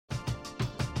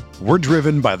We're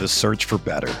driven by the search for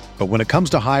better. But when it comes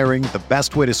to hiring, the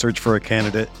best way to search for a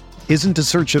candidate isn't to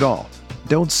search at all.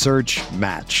 Don't search,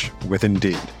 match with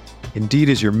Indeed. Indeed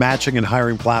is your matching and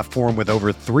hiring platform with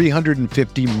over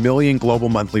 350 million global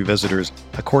monthly visitors,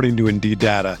 according to Indeed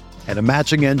data, and a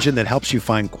matching engine that helps you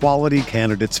find quality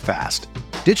candidates fast.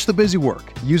 Ditch the busy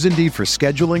work. Use Indeed for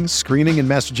scheduling, screening, and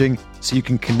messaging so you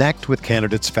can connect with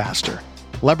candidates faster.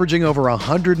 Leveraging over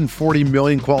 140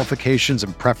 million qualifications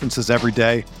and preferences every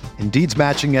day, Indeed's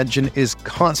matching engine is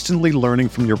constantly learning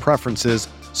from your preferences,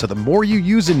 so the more you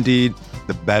use Indeed,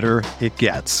 the better it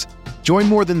gets. Join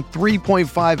more than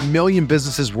 3.5 million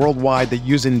businesses worldwide that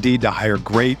use Indeed to hire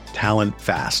great talent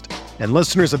fast. And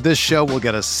listeners of this show will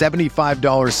get a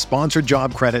 $75 sponsored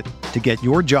job credit to get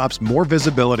your jobs more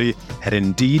visibility at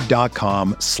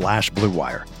Indeed.com/Blue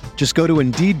Wire. Just go to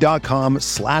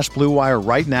Indeed.com/Blue Wire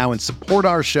right now and support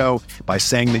our show by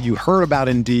saying that you heard about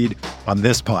Indeed on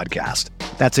this podcast.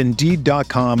 That's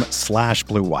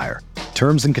Indeed.com/Blue Wire.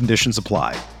 Terms and conditions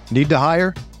apply. Need to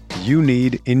hire? You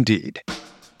need Indeed.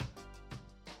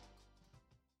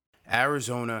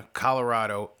 Arizona,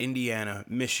 Colorado, Indiana,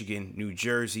 Michigan, New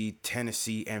Jersey,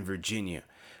 Tennessee, and Virginia.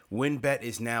 WynnBET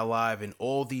is now live in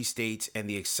all these states, and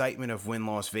the excitement of Wynn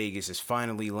Las Vegas has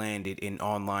finally landed in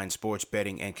online sports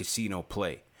betting and casino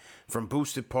play. From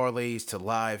boosted parlays to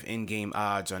live in-game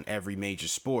odds on every major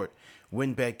sport,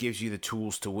 WynnBET gives you the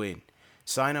tools to win.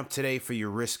 Sign up today for your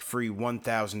risk-free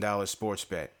 $1,000 sports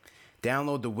bet.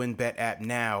 Download the WynnBET app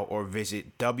now or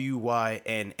visit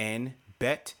wynnbet.com.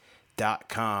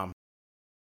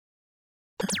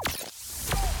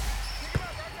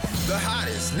 The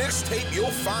hottest Knicks tape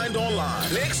you'll find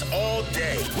online. Knicks all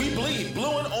day. We bleed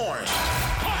blue and orange.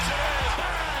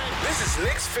 This is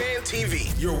Knicks Fan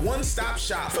TV, your one-stop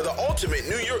shop for the ultimate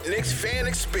New York Knicks fan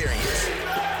experience.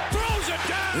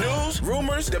 News,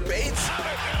 rumors, debates,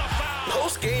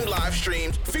 post-game live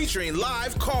streams featuring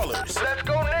live callers. Let's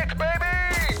go Knicks, baby!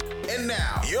 And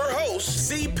now, your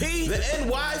host, CP, the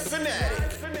NY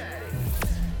Fanatic.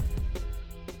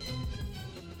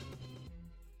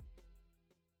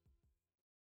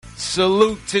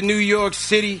 Salute to New York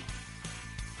City.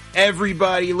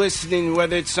 Everybody listening,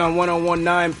 whether it's on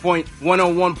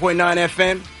 101.9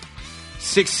 FM,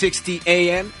 660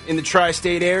 AM in the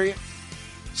tri-state area.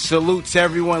 Salute to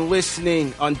everyone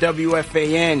listening on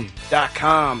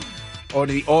WFAN.com or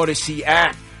the Odyssey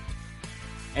app.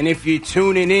 And if you're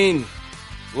tuning in,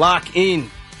 lock in,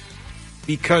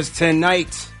 because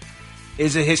tonight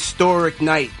is a historic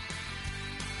night.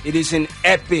 It is an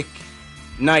epic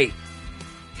night.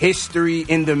 History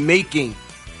in the making,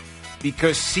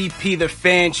 because CP the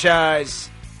Fanchise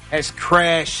has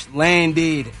crash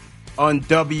landed on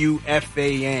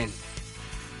WFAN.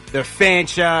 The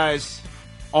Fanchise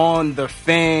on the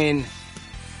fan,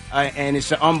 and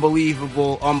it's an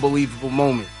unbelievable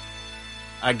moment.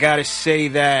 I gotta say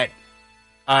that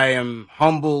I am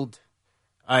humbled,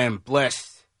 I am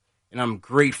blessed, and I'm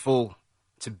grateful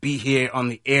to be here on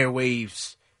the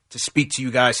airwaves to speak to you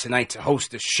guys tonight, to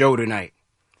host the show tonight.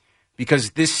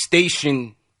 Because this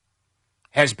station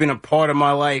has been a part of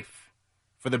my life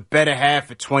for the better half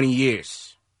of 20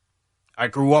 years. I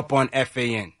grew up on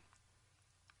FAN.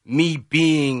 Me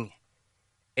being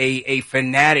a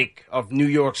fanatic of New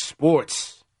York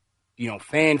sports,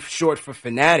 fan short for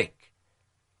fanatic,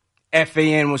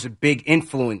 FAN was a big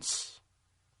influence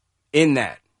in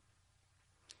that.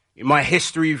 My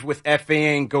history with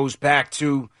FAN goes back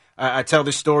to, I tell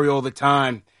this story all the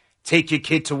time, Take Your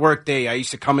Kid to Work Day. I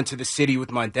used to come into the city with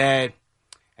my dad,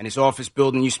 and his office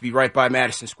building used to be right by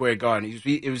Madison Square Garden.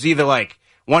 It was either like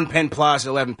 1 Penn Plaza,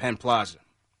 11 Penn Plaza.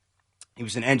 He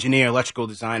was an engineer, electrical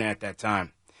designer at that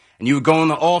time. And you would go in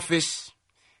the office,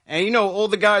 and, all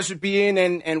the guys would be in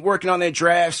and working on their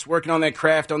drafts, working on their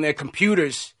craft, on their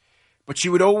computers. But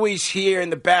you would always hear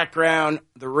in the background,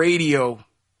 the radio,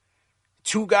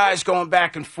 two guys going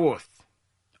back and forth,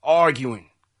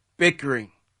 arguing,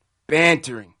 bickering,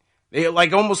 bantering. They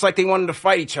almost like they wanted to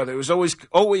fight each other. It was always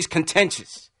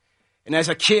contentious. And as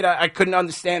a kid, I couldn't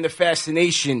understand the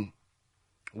fascination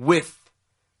with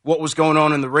what was going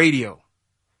on in the radio.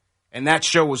 And that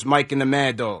show was Mike and the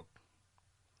Mad Dog.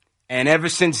 And ever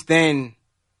since then,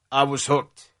 I was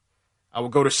hooked. I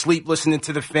would go to sleep listening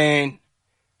to the fan.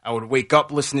 I would wake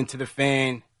up listening to the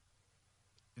fan.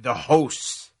 The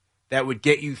hosts that would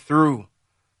get you through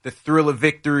the thrill of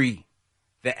victory,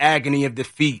 the agony of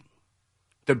defeat,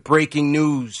 the breaking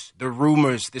news, the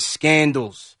rumors, the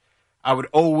scandals. I would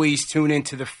always tune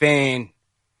into the fan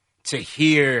to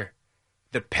hear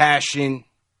the passion,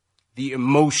 the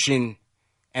emotion,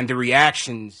 and the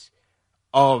reactions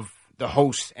of the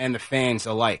hosts and the fans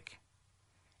alike.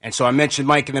 And so I mentioned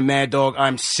Mike and the Mad Dog.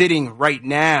 I'm sitting right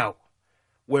now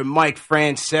where Mike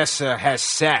Francesa has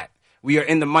sat. We are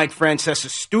in the Mike Francesa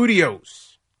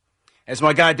studios. As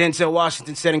my guy Denzel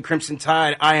Washington said in Crimson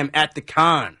Tide, I am at the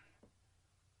con.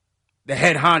 The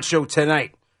head honcho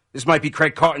tonight. This might be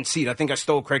Craig Carton's seat. I think I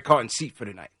stole Craig Carton's seat for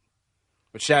tonight.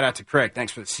 But shout out to Craig.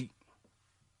 Thanks for the seat.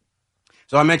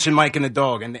 So I mentioned Mike and the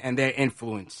Dog and their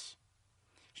influence.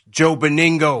 Joe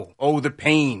Beningo, Oh the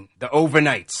Pain, the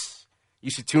Overnights.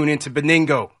 Used to tune into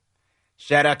Beningo.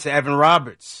 Shout out to Evan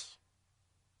Roberts.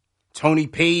 Tony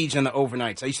Page on the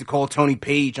Overnights. I used to call Tony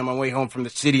Page on my way home from the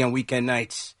city on weekend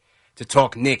nights to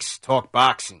talk Knicks, talk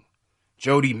boxing.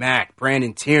 Jody Mack,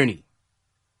 Brandon Tierney.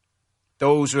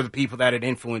 Those are the people that had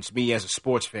influenced me as a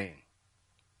sports fan.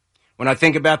 When I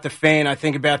think about the fan, I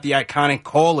think about the iconic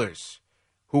callers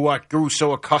who I grew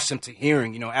so accustomed to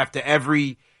hearing. You know, after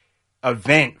every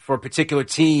event for a particular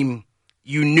team,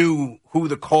 you knew who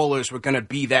the callers were going to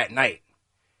be that night.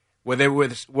 Whether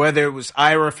it was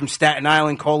Ira from Staten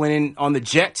Island calling in on the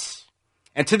Jets.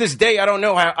 And to this day, I don't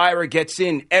know how Ira gets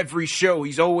in every show.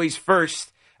 He's always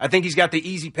first. I think he's got the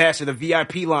easy pass or the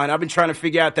VIP line. I've been trying to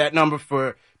figure out that number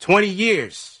for 20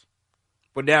 years.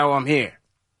 But now I'm here.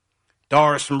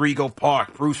 Doris from Rego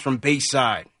Park. Bruce from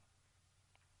Bayside.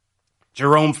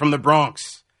 Jerome from the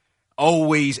Bronx.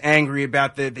 Always angry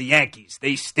about the Yankees.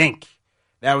 They stink.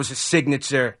 That was his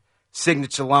signature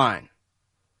line.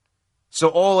 So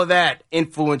all of that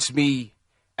influenced me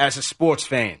as a sports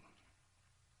fan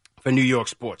for New York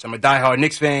sports. I'm a diehard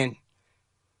Knicks fan,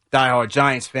 diehard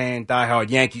Giants fan, diehard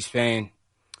Yankees fan.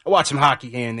 I watch some hockey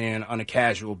here and there on a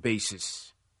casual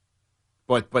basis.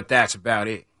 But that's about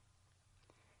it.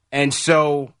 And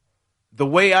so the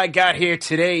way I got here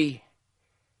today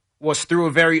was through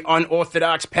a very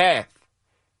unorthodox path.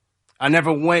 I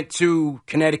never went to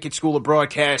Connecticut School of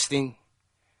Broadcasting.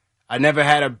 I never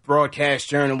had a broadcast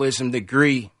journalism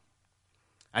degree.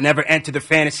 I never entered the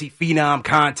Fantasy Phenom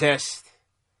contest.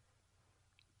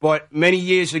 But many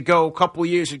years ago, a couple of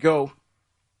years ago,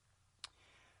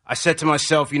 I said to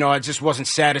myself, I just wasn't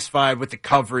satisfied with the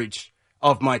coverage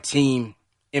of my team,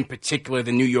 in particular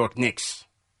the New York Knicks.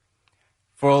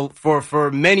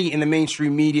 For many in the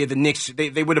mainstream media, the Knicks,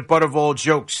 they were the butt of all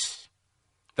jokes,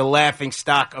 the laughing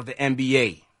stock of the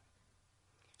NBA.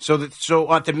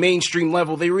 So at the mainstream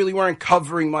level, they really weren't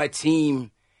covering my team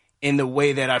in the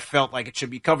way that I felt like it should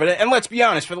be covered. And let's be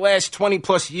honest, for the last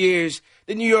 20-plus years,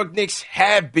 the New York Knicks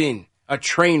have been a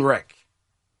train wreck.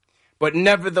 But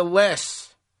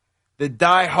nevertheless, the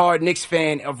diehard Knicks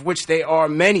fan, of which they are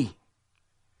many,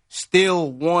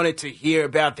 still wanted to hear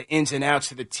about the ins and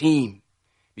outs of the team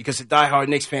because the diehard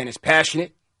Knicks fan is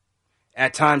passionate.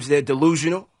 At times they're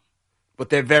delusional, but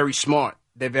they're very smart.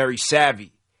 They're very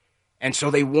savvy. And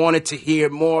so they wanted to hear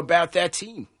more about that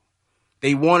team.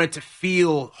 They wanted to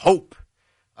feel hope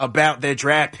about their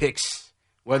draft picks,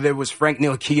 whether it was Frank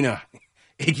Ntilikina,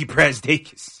 Iggy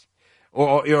Brazdeikis,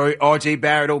 or R.J.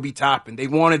 Barrett, Obi Toppin. They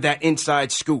wanted that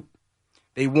inside scoop.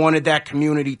 They wanted that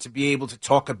community to be able to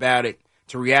talk about it,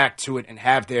 to react to it, and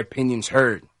have their opinions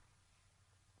heard.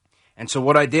 And so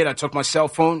what I did, I took my cell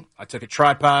phone, I took a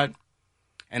tripod,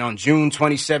 and on June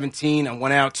 2017, I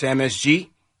went out to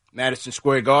MSG, Madison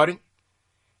Square Garden,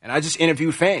 and I just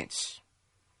interviewed fans.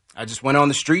 I just went on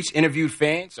the streets, interviewed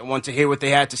fans. I wanted to hear what they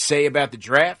had to say about the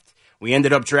draft. We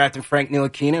ended up drafting Frank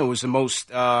Ntilikina. It was the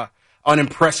most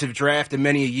unimpressive draft in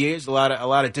many years. A lot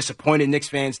of disappointed Knicks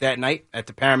fans that night at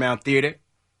the Paramount Theater.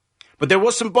 But there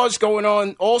was some buzz going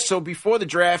on also before the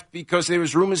draft because there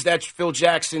was rumors that Phil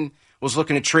Jackson was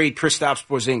looking to trade Kristaps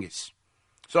Porzingis.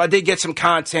 So I did get some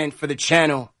content for the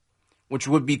channel, which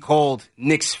would be called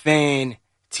Knicks Fan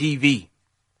TV.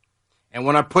 And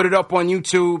when I put it up on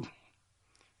YouTube,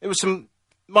 there was some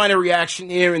minor reaction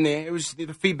here and there.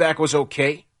 The feedback was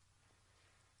okay.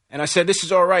 And I said, this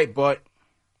is all right, but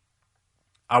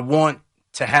I want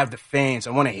to have the fans.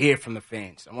 I want to hear from the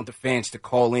fans. I want the fans to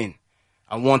call in.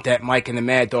 I want that Mike and the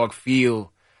Mad Dog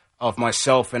feel of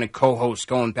myself and a co-host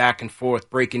going back and forth,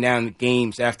 breaking down the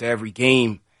games after every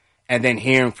game, and then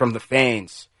hearing from the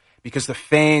fans. Because the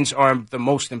fans are the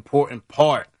most important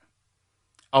part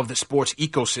of the sports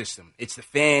ecosystem. It's the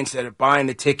fans that are buying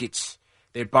the tickets.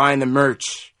 They're buying the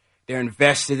merch. They're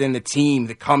invested in the team,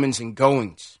 the comings and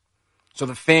goings. So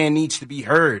the fan needs to be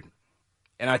heard.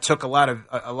 And I took a lot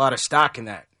of stock in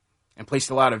that and placed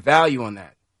a lot of value on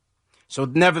that. So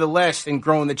nevertheless, in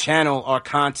growing the channel, our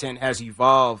content has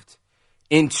evolved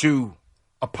into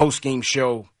a post-game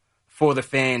show for the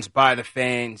fans, by the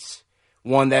fans,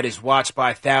 one that is watched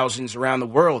by thousands around the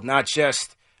world, not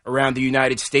just around the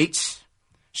United States.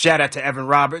 Shout out to Evan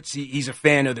Roberts. He's a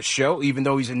fan of the show, even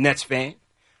though he's a Nets fan.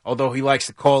 Although he likes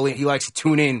to call in, he likes to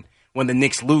tune in when the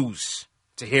Knicks lose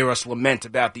to hear us lament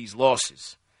about these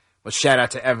losses. But shout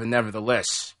out to Evan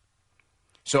nevertheless.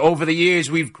 So over the years,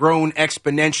 we've grown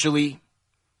exponentially.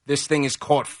 This thing has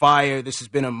caught fire. This has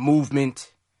been a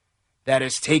movement that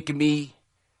has taken me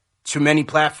to many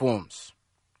platforms.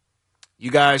 You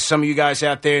guys, some of you guys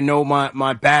out there know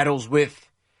my battles with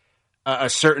a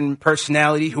certain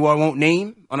personality who I won't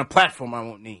name on a platform I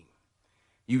won't name.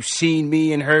 You've seen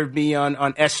me and heard me on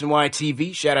SNY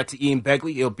TV. Shout out to Ian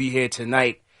Begley. He'll be here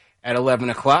tonight at 11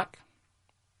 o'clock.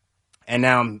 And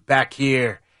now I'm back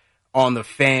here on the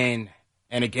Fan.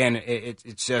 And again,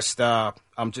 it's just,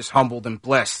 I'm just humbled and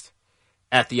blessed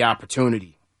at the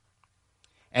opportunity.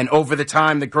 And over the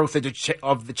time, the growth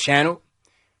of the channel,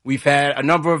 we've had a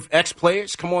number of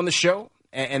ex-players come on the show,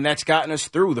 and that's gotten us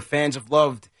through. The fans have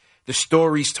loved the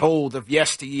stories told of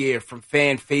yesteryear from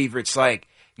fan favorites like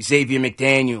Xavier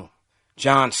McDaniel,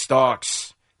 John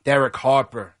Starks, Derek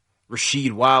Harper,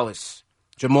 Rasheed Wallace,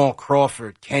 Jamal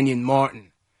Crawford, Kenyon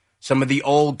Martin. Some of the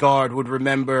old guard would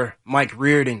remember Mike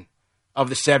Reardon of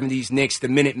the 70s Knicks, the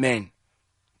Minutemen,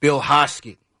 Bill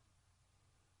Hoskett.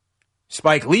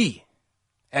 Spike Lee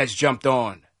has jumped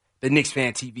on the Knicks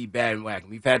Fan TV bandwagon.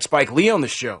 We've had Spike Lee on the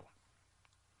show.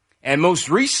 And most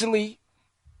recently,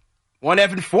 one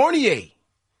Evan Fournier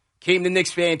came to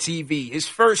Knicks Fan TV. His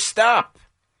first stop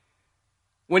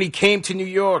when he came to New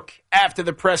York after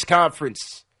the press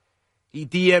conference, he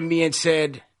DM'd me and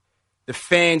said, the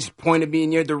fans pointed me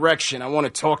in your direction. I want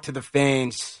to talk to the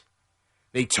fans.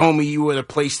 They told me you were the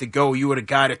place to go. You were the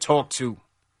guy to talk to.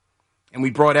 And we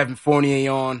brought Evan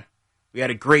Fournier on. We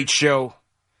had a great show.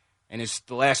 And it's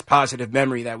the last positive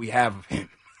memory that we have of him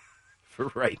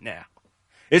for right now.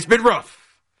 It's been rough.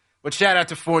 But shout out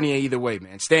to Fournier either way,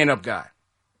 man. Stand-up guy.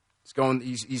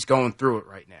 He's going through it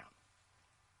right now.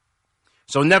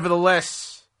 So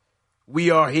nevertheless, we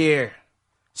are here.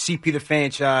 CP the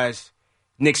Fanchise,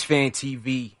 Knicks Fan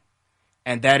TV.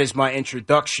 And that is my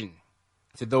introduction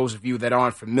to those of you that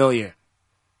aren't familiar.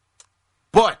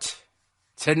 But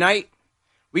tonight,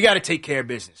 we got to take care of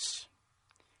business.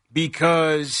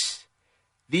 Because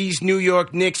these New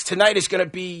York Knicks, tonight is going to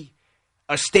be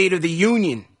a State of the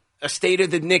Union, a State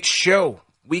of the Knicks show.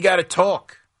 We got to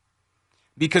talk.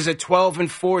 Because at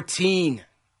 12-14,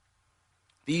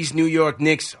 these New York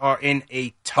Knicks are in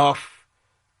a tough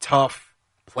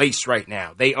place right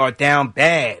now. They are down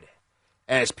bad,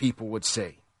 as people would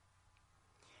say.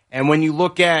 And when you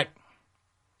look at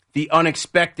the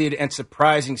unexpected and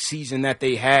surprising season that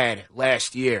they had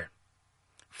last year,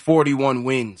 41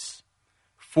 wins,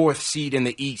 4th seed in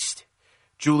the East,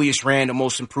 Julius Randle,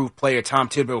 most improved player, Tom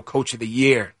Thibodeau, coach of the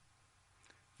year,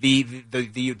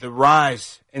 the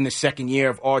rise in the second year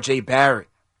of R.J. Barrett,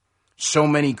 so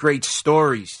many great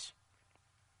stories,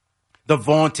 the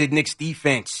vaunted Knicks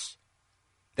defense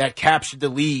that captured the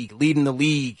league, leading the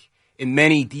league in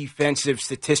many defensive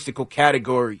statistical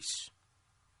categories.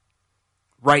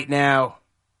 Right now,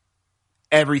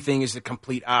 everything is the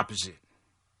complete opposite.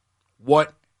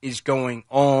 What is going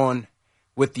on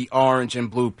with the orange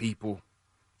and blue people?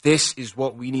 This is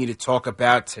what we need to talk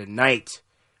about tonight.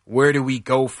 Where do we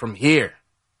go from here?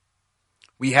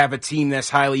 We have a team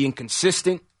that's highly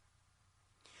inconsistent.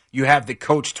 You have the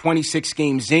coach 26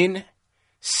 games in,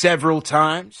 several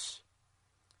times,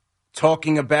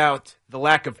 talking about the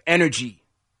lack of energy,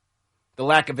 the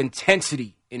lack of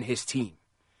intensity in his team,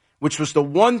 which was the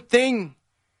one thing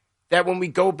that when we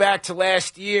go back to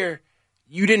last year,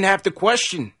 you didn't have to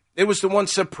question. It was the one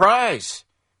surprise,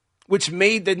 which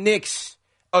made the Knicks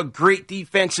a great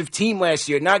defensive team last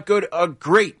year. Not good, a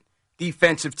great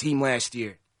defensive team last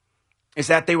year. Is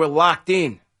that they were locked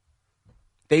in.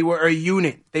 They were a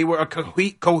unit. They were a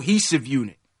cohesive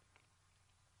unit.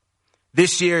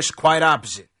 This year is quite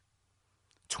opposite.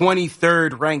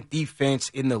 23rd ranked defense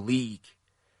in the league.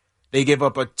 They give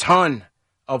up a ton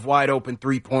of wide open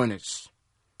three-pointers.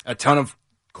 A ton of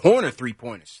corner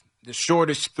three-pointers. The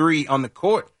shortest three on the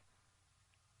court.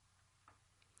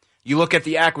 You look at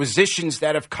the acquisitions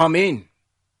that have come in.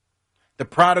 The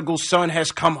prodigal son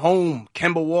has come home.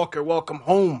 Kemba Walker, welcome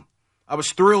home. I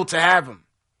was thrilled to have him.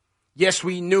 Yes,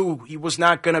 we knew he was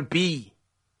not going to be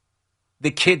the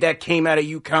kid that came out of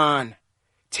UConn,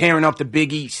 tearing up the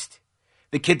Big East.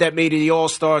 The kid that made the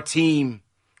All-Star team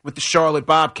with the Charlotte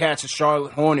Bobcats and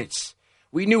Charlotte Hornets.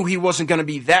 We knew he wasn't going to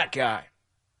be that guy.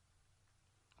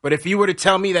 But if you were to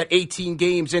tell me that 18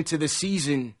 games into the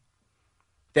season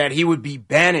that he would be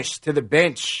banished to the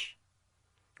bench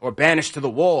or banished to the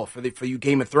wall for you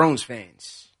Game of Thrones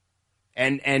fans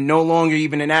and no longer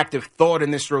even an active thought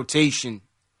in this rotation,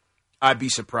 I'd be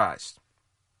surprised.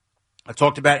 I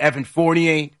talked about Evan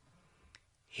Fournier.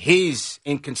 his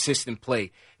inconsistent play.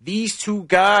 These two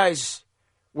guys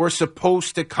were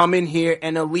supposed to come in here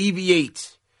and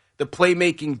alleviate the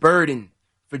playmaking burden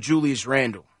for Julius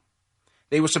Randle.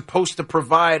 They were supposed to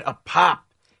provide a pop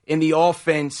in the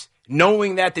offense,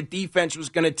 knowing that the defense was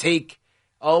going to take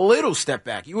a little step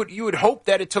back. You would hope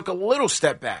that it took a little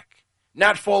step back,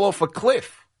 not fall off a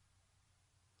cliff.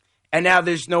 And now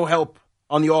there's no help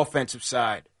on the offensive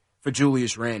side for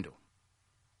Julius Randle.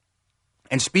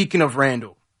 And speaking of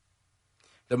Randle,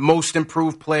 the most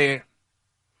improved player,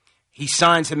 he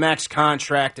signs a max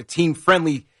contract, a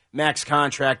team-friendly max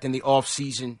contract in the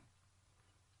offseason,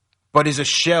 but is a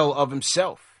shell of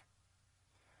himself.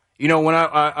 You know, when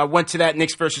I went to that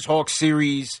Knicks versus Hawks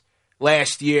series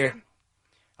last year,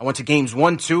 I went to games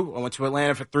 1, 2. I went to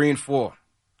Atlanta for 3 and 4.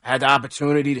 I had the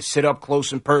opportunity to sit up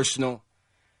close and personal.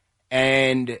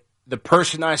 And the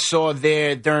person I saw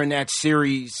there during that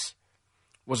series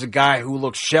was a guy who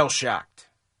looked shell-shocked.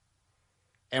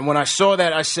 And when I saw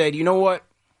that, I said, you know what?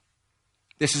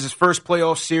 This is his first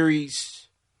playoff series.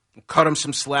 We'll cut him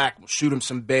some slack. We'll shoot him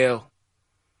some bail.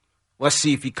 Let's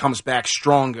see if he comes back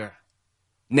stronger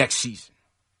next season.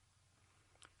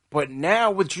 But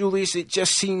now with Julius, it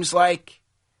just seems like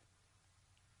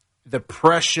the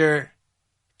pressure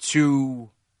to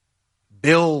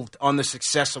build on the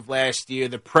success of last year,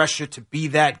 the pressure to be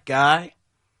that guy,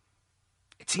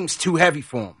 it seems too heavy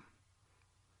for him.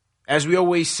 As we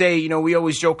always say, you know, we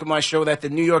always joke on my show that the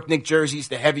New York Knicks jersey is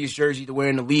the heaviest jersey to wear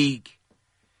in the league.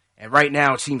 And right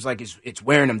now it seems like it's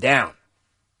wearing him down.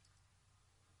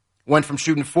 Went from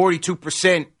shooting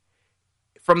 42%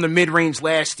 from the mid-range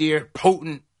last year,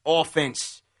 potent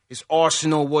offense. His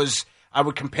arsenal was, I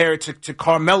would compare it to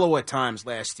Carmelo at times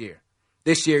last year.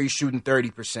 This year he's shooting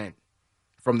 30%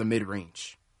 from the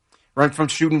mid-range. Went from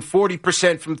shooting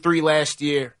 40% from three last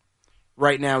year.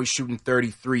 Right now he's shooting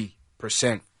 33%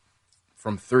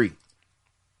 from three.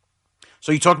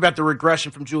 So you talk about the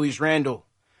regression from Julius Randle.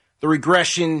 The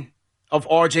regression of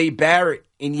R.J. Barrett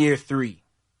in year 3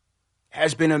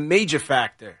 has been a major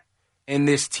factor in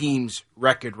this team's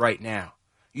record right now.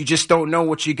 You just don't know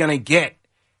what you're going to get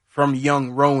from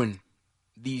young Rowan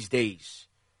these days.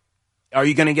 Are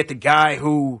you going to get the guy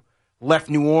who left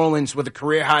New Orleans with a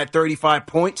career-high 35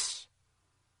 points?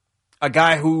 A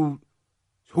guy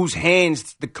whose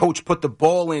hands the coach put the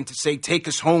ball in to say, take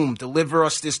us home, deliver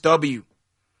us this W.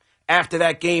 After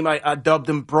that game, I dubbed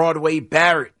him Broadway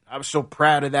Barrett. I was so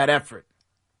proud of that effort.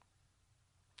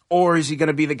 Or is he going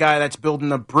to be the guy that's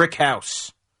building a brick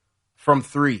house from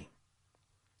 3?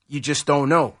 You just don't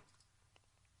know.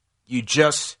 You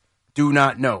just do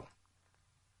not know.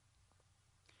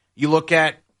 You look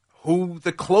at who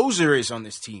the closer is on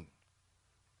this team.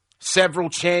 Several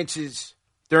chances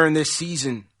during this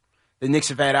season, the Knicks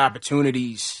have had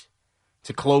opportunities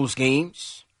to close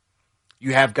games.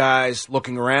 You have guys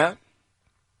looking around,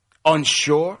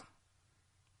 unsure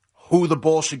who the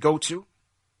ball should go to,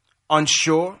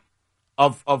 unsure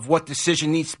of what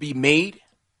decision needs to be made.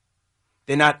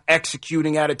 They're not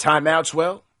executing out of timeouts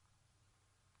well.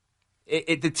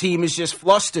 The team is just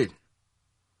flustered.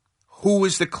 Who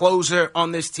is the closer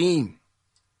on this team?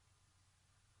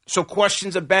 So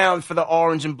questions abound for the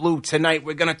orange and blue tonight.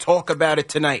 We're going to talk about it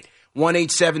tonight.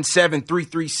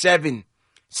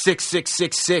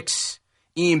 1-877-337-6666.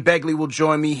 Ian Begley will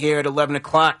join me here at 11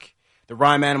 o'clock. The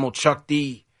rhyme animal Chuck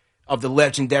D of the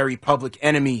legendary Public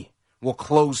Enemy will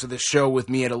close the show with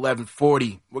me at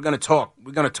 11:40. We're going to talk.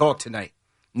 We're going to talk tonight.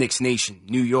 Knicks Nation,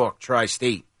 New York,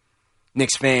 Tri-State.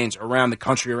 Knicks fans around the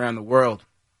country, around the world.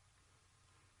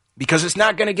 Because it's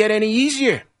not going to get any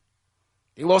easier.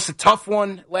 They lost a tough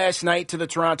one last night to the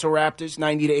Toronto Raptors,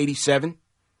 90-87.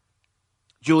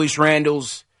 Julius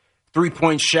Randle's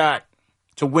three-point shot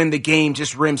to win the game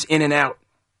just rims in and out.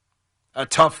 A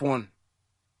tough one.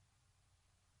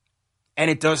 And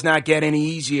it does not get any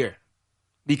easier.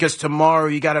 Because tomorrow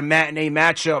you got a matinee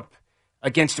matchup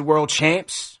against the world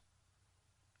champs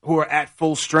who are at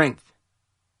full strength.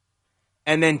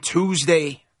 And then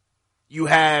Tuesday you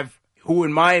have who,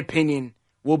 in my opinion,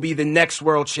 will be the next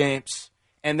world champs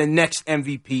and the next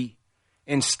MVP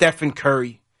in Stephen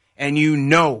Curry. And you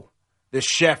know the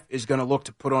chef is going to look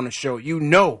to put on a show. You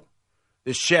know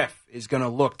the chef is going to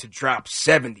look to drop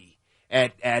 70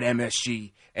 at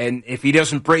MSG. And if he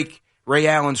doesn't break Ray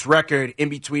Allen's record in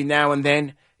between now and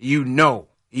then, you know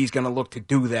he's going to look to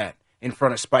do that in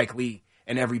front of Spike Lee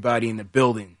and everybody in the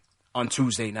building on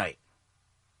Tuesday night.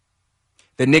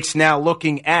 The Knicks now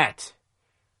looking at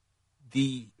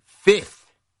the 5th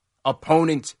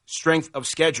opponent's strength of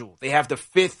schedule. They have the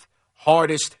 5th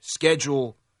hardest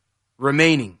schedule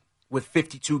remaining with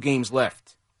 52 games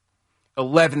left.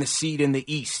 11th seed in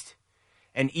the East.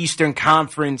 an Eastern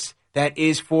Conference that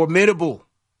is formidable.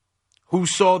 Who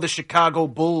saw the Chicago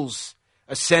Bulls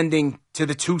ascending to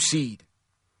the 2 seed?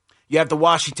 You have the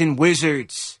Washington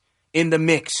Wizards in the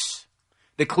mix.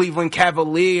 The Cleveland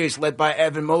Cavaliers, led by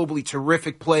Evan Mobley,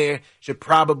 terrific player, should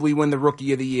probably win the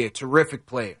Rookie of the Year. Terrific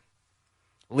player.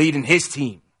 Leading his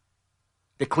team.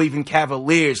 The Cleveland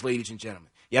Cavaliers, ladies and gentlemen.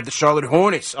 You have the Charlotte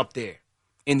Hornets up there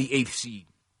in the 8th seed.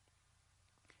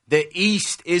 The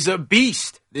East is a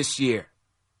beast this year.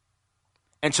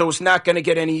 And so it's not going to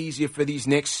get any easier for these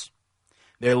Knicks.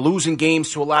 They're losing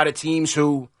games to a lot of teams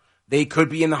who they could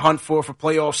be in the hunt for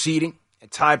playoff seeding.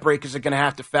 And tiebreakers are going to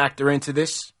have to factor into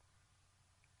this.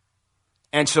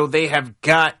 And so they have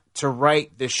got to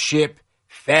right the ship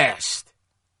fast.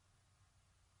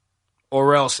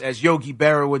 Or else, as Yogi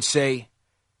Berra would say,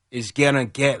 is going to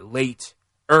get late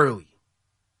early.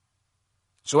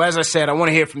 So as I said, I want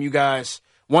to hear from you guys.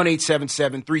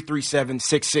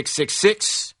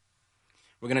 1-877-337-6666.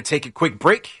 We're going to take a quick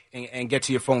break and get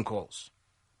to your phone calls.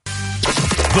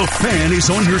 The Fan is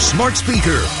on your smart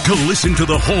speaker. To listen to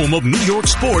the home of New York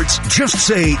sports, just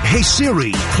say, "Hey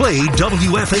Siri, play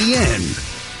WFAN."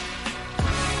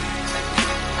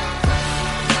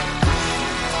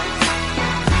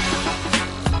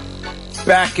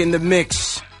 Back in the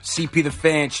mix. CP the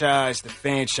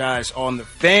Fanchise on the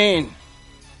Fan.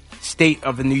 State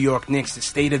of the New York Knicks, the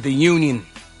State of the Union.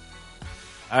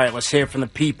 All right, let's hear from the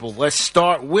people. Let's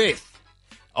start with,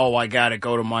 I got to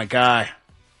go to my guy,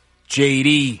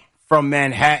 JD from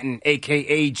Manhattan,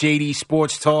 a.k.a. JD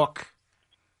Sports Talk.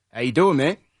 How you doing,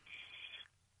 man?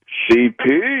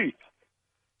 CP.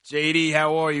 JD,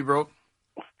 how are you, bro?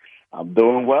 I'm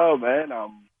doing well, man.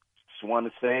 Just want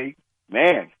to say,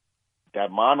 man, that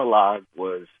monologue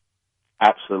was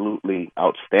absolutely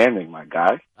outstanding, my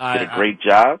guy. Did a great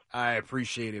job. I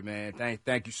appreciate it, man.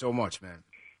 Thank you so much, man.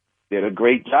 Did a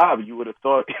great job. You would have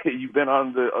thought you've been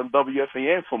on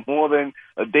WFAN for more than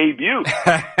a debut.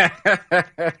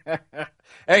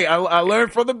 Hey, I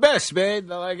learned from the best, man.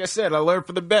 Like I said, I learned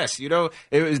from the best. You know,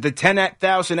 it was the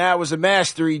 10,000 hours of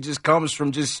mastery just comes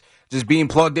from just being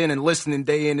plugged in and listening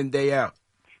day in and day out.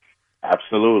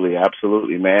 Absolutely,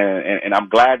 man. And I'm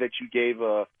glad that you gave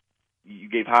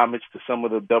homage to some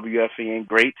of the WFAN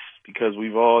greats, because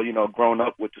we've all, grown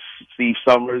up with the Steve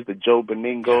Summers, the Joe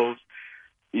Beningos,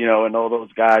 and all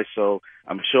those guys. So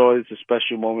I'm sure it's a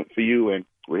special moment for you, and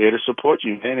we're here to support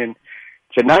you, man. And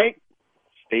tonight,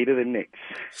 State of the Knicks.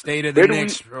 State of the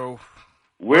Knicks, bro.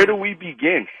 Where do we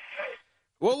begin?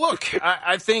 Well, look,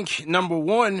 I think, number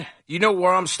one, you know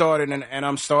where I'm starting, and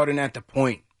I'm starting at the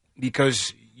point,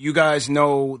 because you guys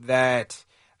know that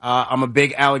I'm a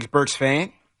big Alex Burks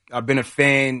fan. I've been a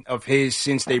fan of his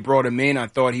since they brought him in. I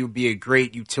thought he would be a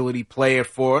great utility player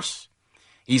for us.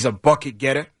 He's a bucket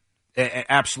getter, an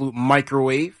absolute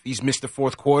microwave. He's missed the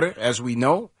fourth quarter, as we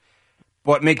know.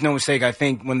 But make no mistake, I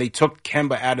think when they took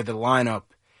Kemba out of the lineup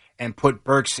and put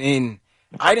Burks in,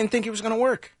 I didn't think it was going to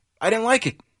work. I didn't like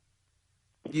it.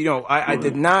 I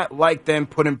did not like them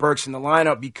putting Burks in the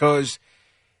lineup, because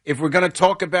if we're going to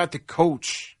talk about the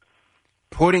coach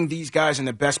putting these guys in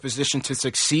the best position to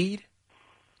succeed,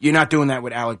 you're not doing that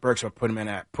with Alec Burks or putting him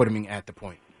at the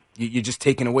point. You're just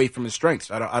taking away from his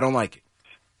strengths. I don't like it.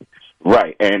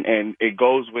 Right, and it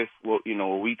goes with what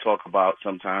we talk about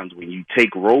sometimes, when you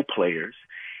take role players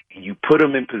and you put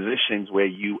them in positions where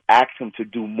you ask them to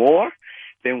do more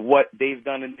than what they've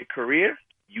done in their career,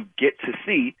 you get to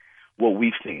see what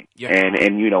we've seen. Yeah. And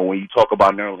when you talk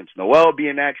about Nerlens Noel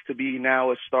being asked to be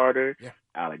now a starter, yeah,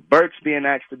 Alec Burks being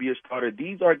asked to be a starter,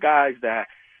 these are guys that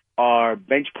are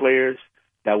bench players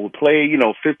that will play,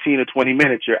 15 or 20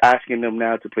 minutes. You're asking them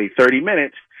now to play 30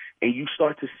 minutes, and you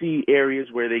start to see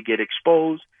areas where they get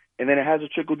exposed, and then it has a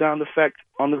trickle-down effect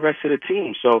on the rest of the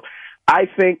team. So I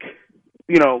think,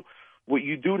 what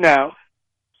you do now,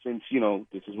 since,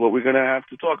 this is what we're going to have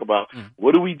to talk about,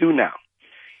 what do we do now?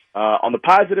 On the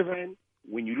positive end,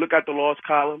 when you look at the loss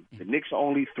column, the Knicks are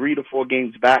only 3 to 4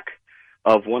 games back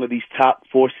of one of these top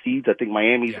 4 seeds. I think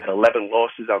Miami's at 11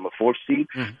 losses on the 4th seed.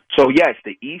 Mm-hmm. So, yes,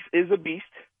 the East is a beast,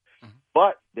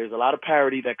 but there's a lot of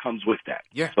parity that comes with that.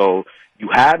 Yeah. So you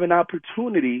have an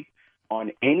opportunity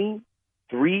on any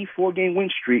 3-4 game win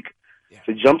streak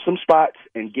to jump some spots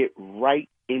and get right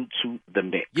into the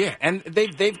mix. Yeah, and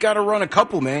they've got to run a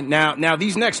couple, man. Now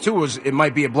these next two it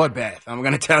might be a bloodbath. I'm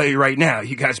going to tell you right now.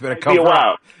 You guys better cover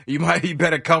up. You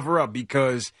better cover up,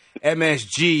 because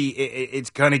MSG,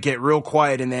 it's going to get real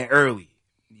quiet in there early.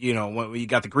 When you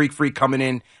got the Greek Freak coming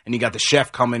in and you got the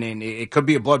Chef coming in, it could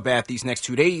be a bloodbath these next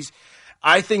 2 days.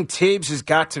 I think Tibbs has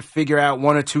got to figure out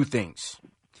one or two things.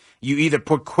 You either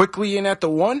put Quickly in at the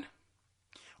 1,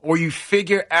 or you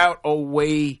figure out a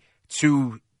way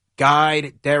to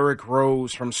guide Derrick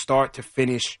Rose from start to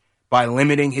finish by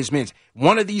limiting his minutes.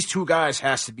 One of these two guys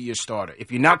has to be a starter.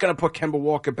 If you're not going to put Kemba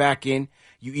Walker back in,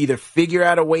 you either figure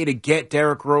out a way to get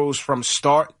Derrick Rose from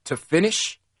start to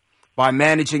finish by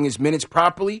managing his minutes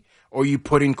properly, or you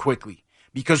put in quickly.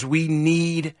 Because we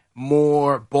need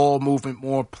more ball movement,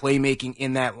 more playmaking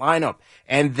in that lineup.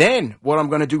 And then what I'm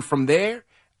going to do from there,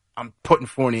 I'm putting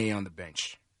Fournier on the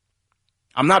bench.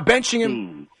 I'm not benching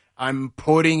him. I'm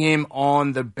putting him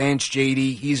on the bench,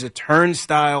 JD. He's a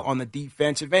turnstile on the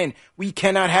defensive end. We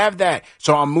cannot have that.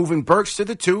 So I'm moving Burks to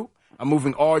the 2. I'm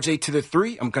moving RJ to the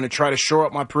 3. I'm going to try to shore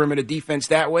up my perimeter defense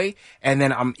that way. And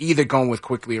then I'm either going with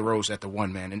Quickly or Rose at the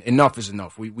 1 man. And enough is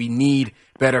enough. We need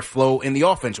better flow in the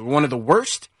offense. We're one of the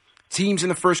worst teams in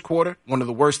the first quarter, one of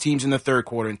the worst teams in the third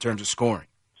quarter in terms of scoring.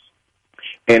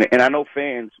 And I know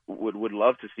fans would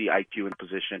love to see IQ in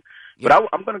position, but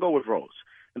I'm going to go with Rose.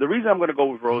 And the reason I'm going to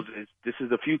go with Rose is this is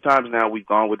a few times now we've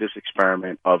gone with this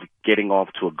experiment of getting off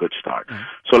to a good start.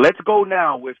 So let's go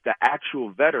now with the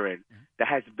actual veteran that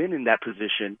has been in that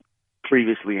position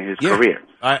previously in his career.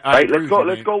 I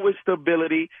Let's go with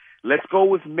stability. Let's go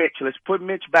with Mitch. Let's put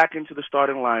Mitch back into the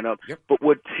starting lineup. But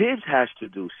what Tibbs has to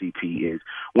do, CP, is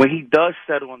when he does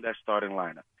settle on that starting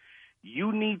lineup,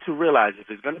 you need to realize if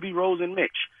it's going to be Rose and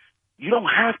Mitch, you don't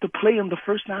have to play him the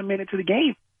first 9 minutes of the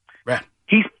game. Right.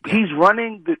 He's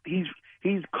running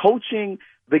he's coaching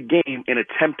the game in a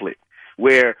template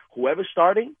where whoever's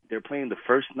starting, they're playing the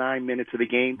first 9 minutes of the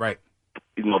game. Right.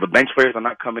 The bench players are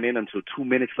not coming in until 2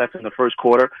 minutes left in the first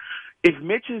quarter. If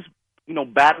Mitch is,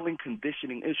 battling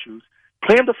conditioning issues,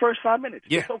 play him the first 5 minutes.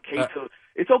 Yeah.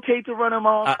 It's okay to run him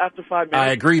off after 5 minutes. I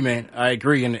agree, man. I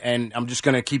agree, and I'm just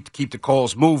going to keep the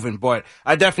calls moving. But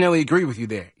I definitely agree with you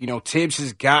there. Tibbs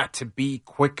has got to be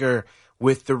quicker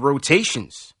with the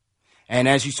rotations. And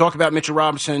as you talk about Mitchell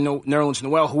Robinson and Nerlens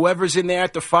Noel, whoever's in there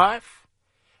at the 5,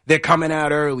 they're coming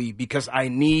out early because I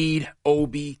need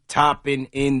Obi Toppin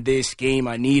in this game.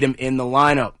 I need him in the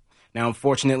lineup. Now,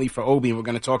 unfortunately for Obi, and we're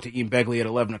going to talk to Ian Begley at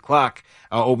 11 o'clock,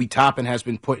 Obi Toppin has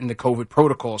been put in the COVID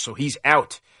protocol, so he's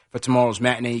out for tomorrow's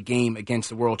matinee game against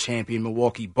the world champion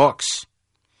Milwaukee Bucks.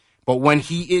 But when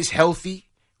he is healthy,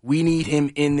 we need him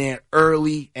in there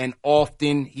early and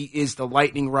often. He is the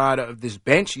lightning rod of this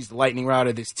bench. He's the lightning rod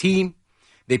of this team.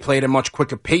 They play at a much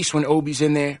quicker pace when Obi's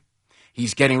in there.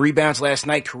 He's getting rebounds last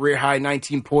night, career high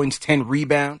 19 points, 10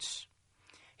 rebounds.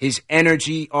 His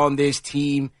energy on this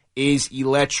team is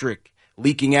electric,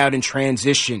 leaking out in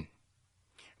transition,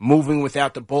 moving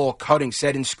without the ball, cutting,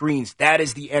 setting screens. That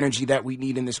is the energy that we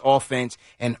need in this offense,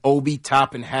 and Obi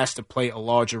Toppin has to play a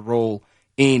larger role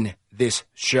in this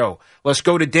show. Let's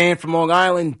go to Dan from Long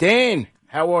Island. Dan,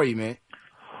 how are you, man?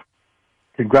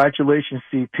 Congratulations,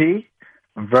 CP.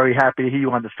 I'm very happy to hear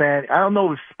you on the fan. I don't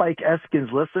know if Spike Eskin's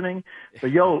listening,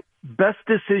 but best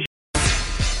decision.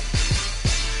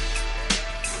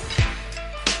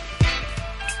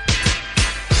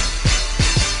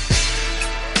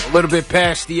 A little bit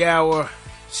past the hour.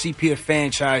 CP of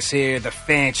Fanchise here. The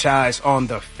Fanchise on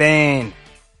the fan.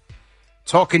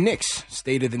 Talking Knicks.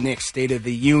 State of the Knicks. State of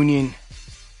the Union.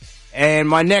 And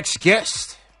my next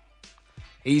guest,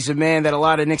 he's a man that a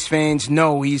lot of Knicks fans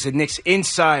know. He's a Knicks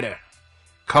insider.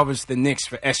 Covers the Knicks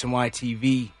for SNY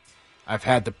TV. I've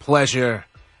had the pleasure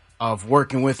of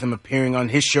working with him, appearing on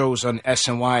his shows on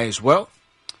SNY as well.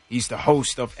 He's the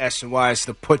host of SNY's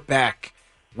The Putback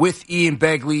with Ian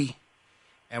Begley.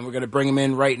 And we're going to bring him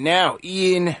in right now.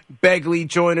 Ian Begley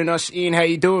joining us. Ian, how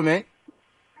you doing, man?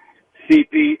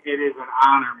 CP, it is an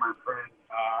honor, my friend.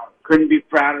 Couldn't be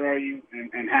prouder of you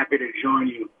and happy to join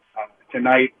you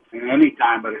tonight and any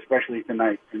time, but especially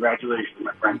tonight. Congratulations,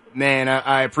 my friend. Man,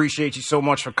 I appreciate you so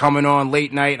much for coming on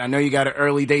late night. I know you got an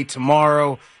early day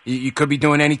tomorrow. You could be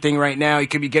doing anything right now. You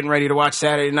could be getting ready to watch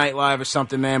Saturday Night Live or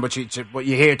something, man, but you're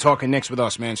here talking Knicks with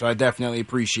us, man, so I definitely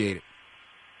appreciate it.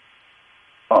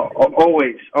 Oh,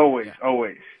 always.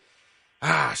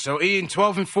 So Ian,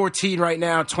 12-14 right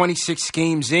now, 26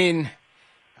 games in.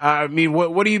 I mean,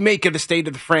 what do you make of the state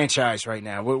of the franchise right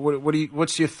now?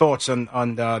 What's your thoughts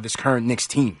on this current Knicks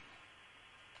team?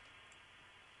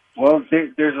 Well,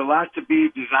 there's a lot to be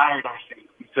desired, I think,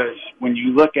 because when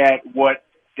you look at what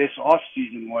this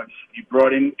offseason was, you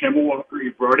brought in Kemba Walker,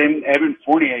 you brought in Evan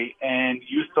Fournier, and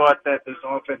you thought that this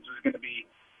offense was going to be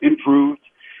improved,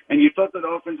 and you thought that the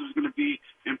offense was going to be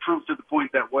improved to the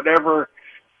point that whatever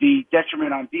the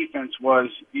detriment on defense was,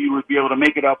 you would be able to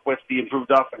make it up with the improved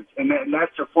offense. And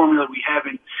that's a formula we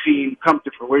haven't seen come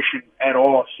to fruition at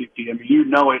all, CP. I mean, you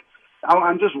know it.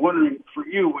 I'm just wondering, for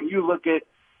you, when you look at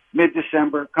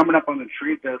mid-December, coming up on the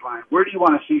trade deadline, where do you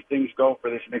want to see things go for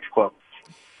this Knicks club?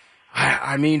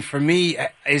 I mean, for me,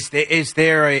 is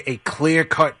there a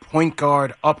clear-cut point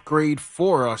guard upgrade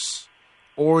for us,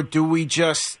 or do we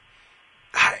just,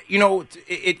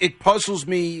 it puzzles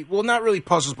me. Well, not really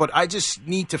puzzles, but I just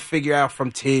need to figure out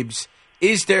from Tibbs,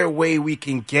 is there a way we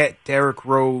can get Derrick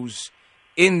Rose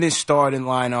in this starting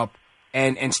lineup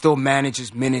and still manage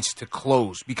his minutes to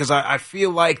close? Because I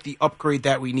feel like the upgrade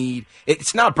that we need,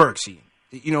 it's not Burks.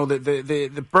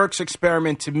 The Burks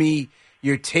experiment, to me,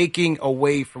 you're taking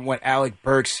away from what Alec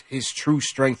Burks, his true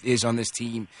strength is on this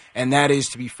team, and that is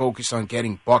to be focused on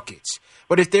getting buckets.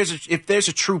 But if there's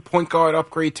a true point guard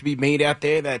upgrade to be made out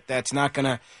there that's not going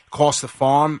to cost the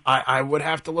farm, I would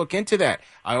have to look into that.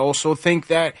 I also think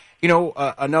that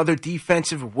another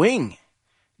defensive wing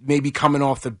maybe coming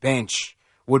off the bench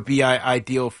would be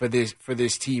ideal for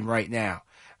this team right now.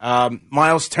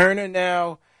 Miles Turner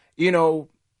now,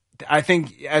 I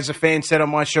think, as a fan said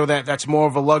on my show, that's more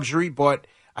of a luxury, but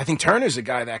I think Turner's a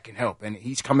guy that can help. And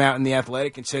he's come out in The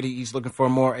Athletic and said he's looking for a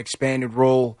more expanded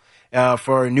role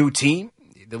for a new team,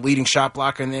 the leading shot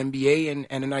blocker in the NBA,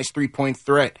 and a nice three-point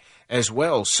threat as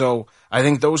well. So I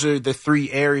think those are the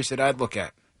three areas that I'd look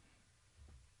at.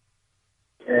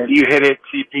 And you hit it,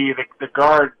 CP. The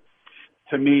guard,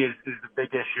 to me, is the big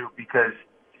issue because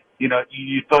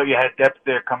you thought you had depth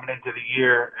there coming into the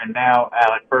year, and now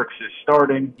Alec Burks is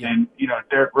starting, and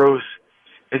Derrick Rose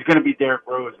is going to be Derrick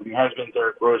Rose, and he has been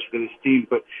Derrick Rose for this team.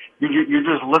 But you're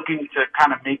just looking to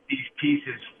kind of make these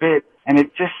pieces fit, and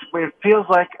it feels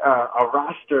like a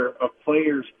roster of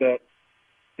players that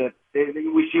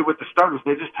we see with the starters.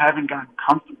 They just haven't gotten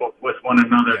comfortable with one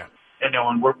another, and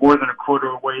we're more than a quarter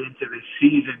away into this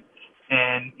season,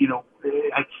 and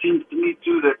it seems to me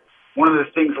too that one of the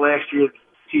things last year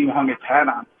team hung its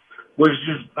hat on was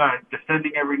just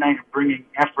defending every night and bringing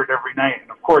effort every night.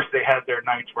 And, of course, they had their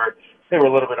nights where they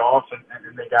were a little bit off and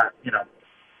they got,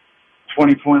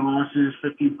 20-point losses,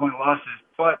 15-point losses.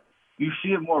 But you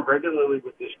see it more regularly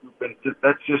with this group, and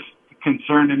that's just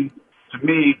concerning to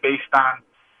me based on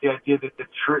the idea that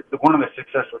one of the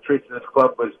successful traits of this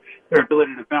club was their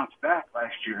ability to bounce back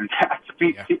last year. And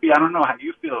TP, I don't know how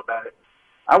you feel about it.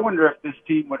 I wonder if this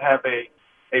team would have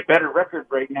a better record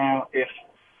right now if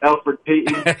Alfred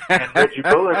Payton and Reggie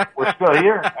Bullock were still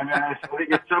here. I mean, I think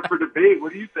it's up for debate.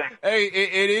 What do you think? Hey,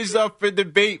 it is up for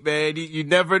debate, man. You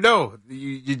never know.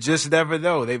 You just never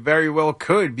know. They very well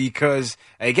could because,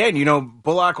 again,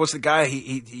 Bullock was the guy.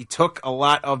 He took a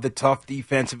lot of the tough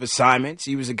defensive assignments.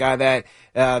 He was a guy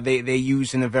that they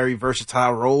used in a very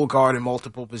versatile role, guard in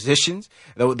multiple positions.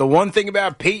 The one thing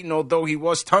about Payton, although he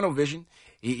was tunnel vision,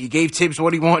 he gave Tibbs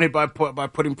what he wanted by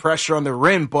putting pressure on the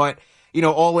rim, but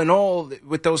all in all,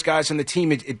 with those guys on the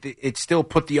team, it still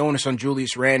put the onus on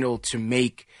Julius Randle to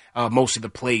make most of the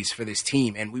plays for this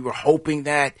team. And we were hoping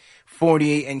that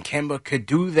Fournier and Kemba could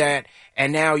do that.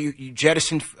 And now you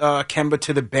jettison Kemba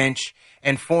to the bench,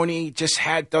 and Fournier just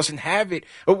doesn't have it.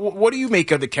 What do you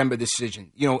make of the Kemba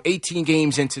decision? 18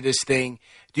 games into this thing,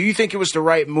 do you think it was the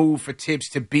right move for Tibbs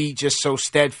to be just so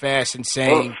steadfast in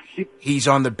saying he's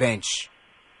on the bench?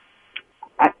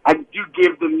 I do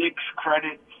give the Knicks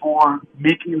credit for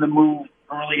making the move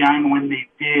early on when they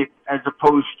did, as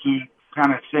opposed to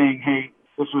kind of saying, hey,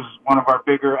 this was one of our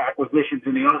bigger acquisitions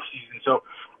in the offseason, so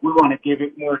we want to give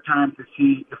it more time to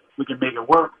see if we can make it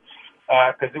work.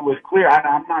 Because it was clear.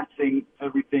 I'm not saying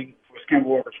everything was Kemba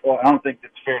Walker's fault. I don't think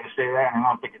it's fair to say that, and I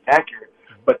don't think it's accurate.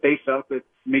 But they felt that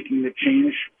making the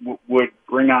change would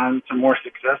bring on some more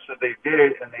success, so they did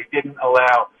it, and they didn't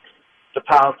allow the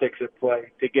politics at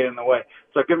play to get in the way.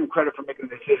 So I give them credit for making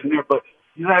the decision there, but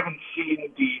you haven't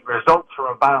seen the results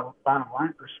from a bottom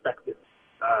line perspective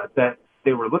that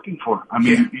they were looking for. I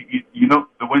mean,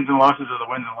 the wins and losses are the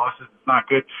wins and losses. It's not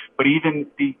good, but even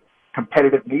the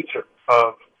competitive nature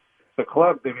of the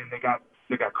club. I mean, they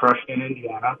got crushed in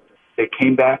Indiana. They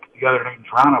came back the other night in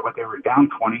Toronto, but they were down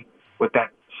 20 with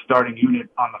that starting unit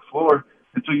on the floor,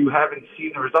 and so you haven't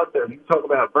seen the result there. And you talk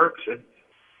about Burks, and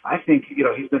I think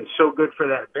he's been so good for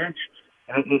that bench.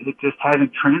 And it just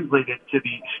hasn't translated to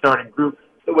the starting group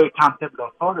the way Tom Thibodeau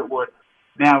thought it would.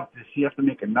 Now, does he have to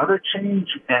make another change?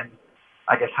 And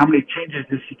I guess how many changes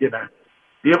is he going to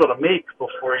be able to make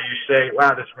before you say,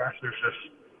 wow, this roster's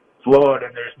just flawed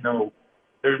and there's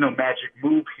no magic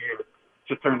move here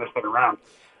to turn this thing around?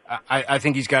 I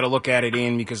think he's got to look at it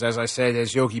because, as I said,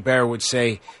 as Yogi Berra would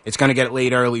say, it's going to get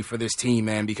late early for this team,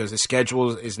 man, because the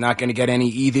schedule is not going to get any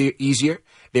easier.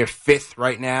 They're fifth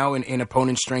right now in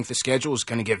opponent strength of schedule. It's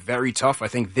going to get very tough. I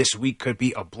think this week could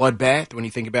be a bloodbath when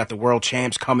you think about the world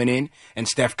champs coming in and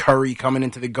Steph Curry coming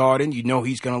into the Garden.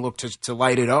 He's going to look to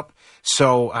light it up.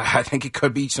 So I think it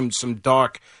could be some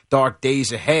dark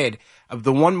days ahead.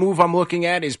 The one move I'm looking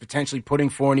at is potentially putting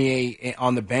Fournier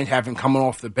on the bench, having him coming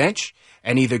off the bench,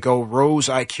 and either go Rose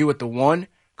IQ at the 1,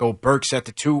 go Burks at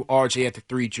the 2, RJ at the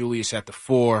 3, Julius at the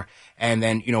 4, and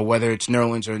then, whether it's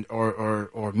Nerlens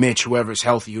or Mitch, whoever's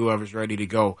healthy, whoever's ready to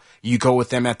go, you go with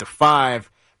them at the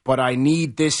 5. But I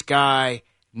need this guy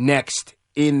next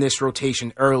in this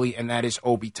rotation early, and that is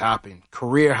Obi Toppin.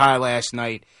 Career high last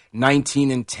night,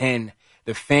 19-10.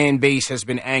 The fan base has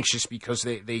been anxious because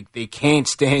they can't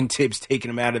stand Tibbs taking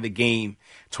him out of the game.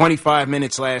 25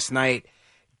 minutes last night.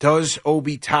 Does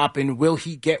Obi Toppin, will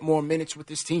he get more minutes with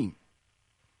this team?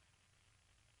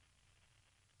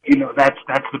 That's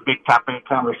the big topic of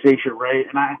conversation, right?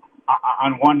 And I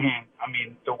on one hand,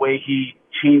 the way he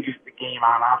changes the game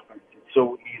on offense, it's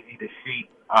so easy to see.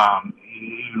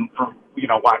 Even from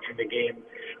watching the game,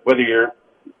 whether you're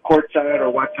courtside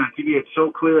or watching on TV, it's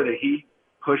so clear that he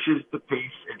pushes the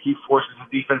pace and he forces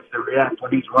the defense to react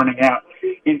when he's running out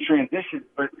in transition.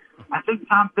 But I think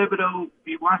Tom Thibodeau,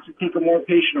 he wants to take a more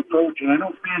patient approach, and I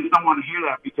know fans don't want to hear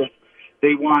that because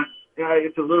they want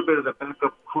it's a little bit of the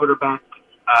backup quarterback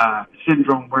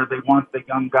syndrome where they want the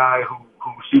young guy who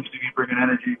seems to be bringing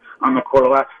energy on the court a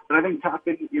lot. But I think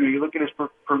Toppin, you look at his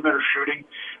perimeter shooting,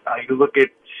 you look at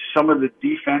some of the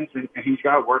defense, and he's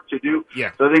got work to do.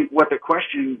 Yeah. So I think what the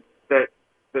question that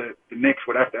the Knicks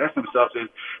would have to ask themselves is,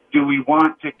 do we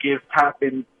want to give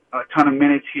Toppin a ton of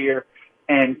minutes here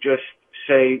and just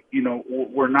say,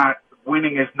 we're not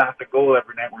winning is not the goal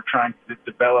every night. We're trying to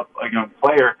develop a young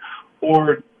player,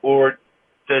 or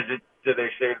do they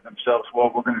say to themselves,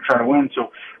 well, we're going to try to win,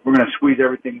 so we're going to squeeze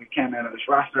everything we can out of this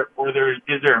roster, or is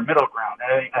there a middle ground?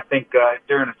 I think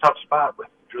they're in a tough spot with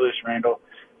Julius Randle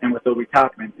and with Obi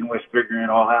Toppin and with figuring it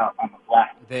all out on the fly.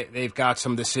 They've got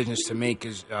some decisions to make,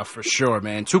 for sure,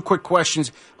 man. 2 quick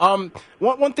questions.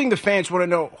 One thing the fans want to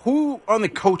know, who on the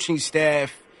coaching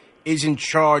staff is in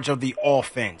charge of the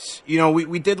offense?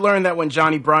 We did learn that when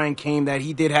Johnny Bryant came that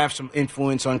he did have some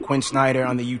influence on Quinn Snyder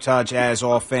on the Utah Jazz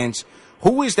offense.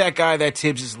 Who is that guy that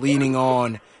Tibbs is leaning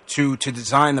on to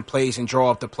design the plays and draw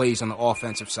up the plays on the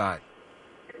offensive side?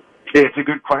 It's a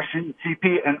good question,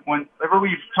 CP. And whenever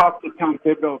we've talked to Tom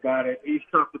Thibodeau about it, he's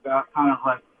talked about kind of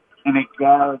like an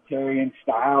egalitarian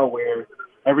style where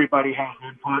everybody has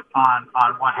input on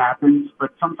what happens. But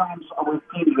sometimes with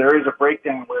teams, there is a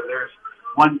breakdown where there's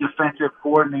one defensive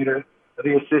coordinator,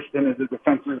 the assistant is a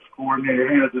defensive coordinator,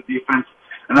 handles the defense,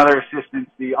 another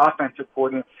assistant's the offensive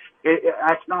coordinator.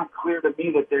 It's not clear to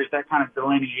me that there's that kind of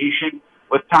delineation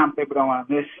with Tom Thibodeau on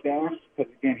this staff,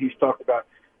 because, again, he's talked about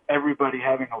everybody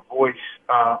having a voice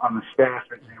on the staff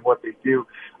and what they do.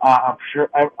 I'm sure,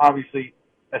 obviously,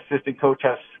 assistant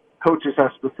coaches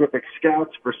have specific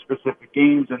scouts for specific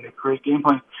games, and they create game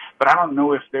plans, but I don't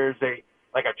know if there's a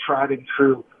tried and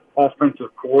true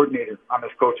offensive coordinator on this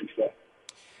coaching staff.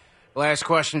 Last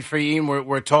question for you.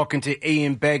 We're talking to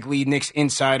Ian Begley, Knicks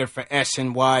insider for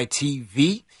SNY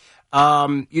TV.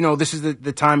 This is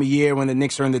the time of year when the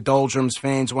Knicks are in the doldrums.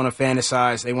 Fans want to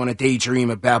fantasize. They want to daydream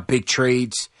about big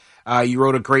trades. You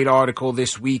wrote a great article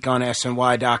this week on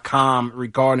SNY.com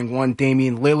regarding one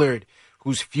Damian Lillard,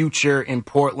 whose future in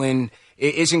Portland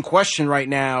is in question right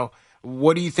now.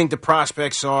 What do you think the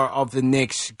prospects are of the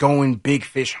Knicks going big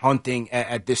fish hunting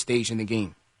at this stage in the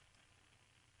game?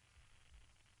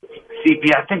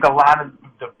 CP, I think a lot of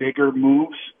the bigger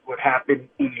moves would happen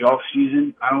in the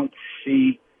offseason. I don't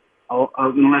see,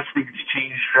 unless things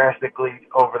change drastically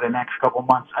over the next couple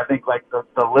months, I think like the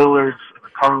Lillards, the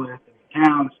Karl Anthony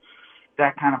Towns,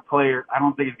 that kind of player, I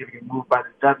don't think is going to get moved by the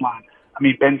deadline.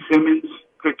 Ben Simmons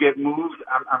could get moved.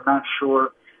 I'm not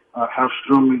sure how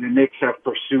strongly the Knicks have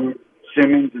pursued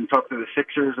Simmons and talked to the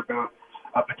Sixers about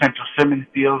potential Simmons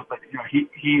deals, but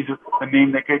he's the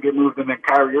name that could get moved, and then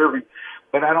Kyrie Irving.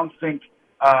 But I don't think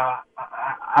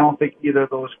either of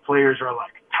those players are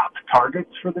like top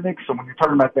targets for the Knicks. So when you're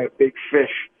talking about that big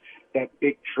fish, that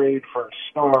big trade for a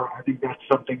star, I think that's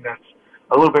something that's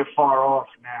a little bit far off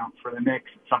now for the Knicks.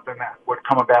 It's something that would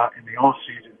come about in the off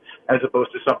season as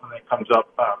opposed to something that comes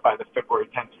up by the February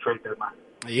 10th trade deadline.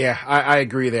 Yeah, I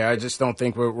agree there. I just don't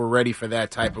think we're ready for that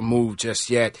type of move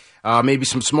just yet. Maybe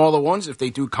some smaller ones, if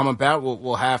they do come about,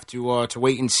 we'll have to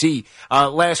wait and see.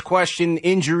 Last question,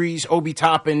 injuries. Obi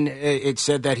Toppin, it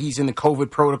said that he's in the COVID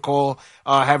protocol.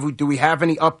 Do we have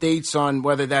any updates on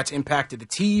whether that's impacted the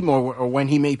team or when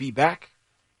he may be back?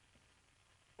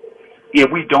 Yeah,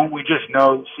 we don't. We just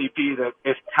know, CP, that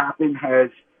if Toppin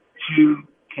has 2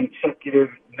 consecutive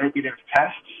negative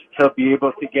tests, he'll be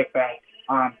able to get back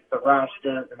on the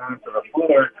roster and onto the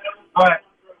floor. But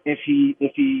if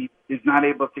he is not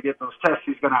able to get those tests,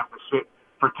 he's going to have to sit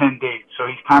for 10 days. So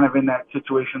he's kind of in that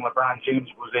situation LeBron James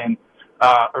was in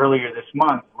earlier this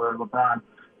month where LeBron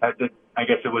had to, I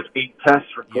guess it was 8 tests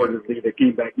reportedly that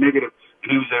came back negative,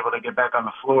 and he was able to get back on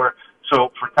the floor.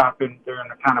 So for Toppin, they're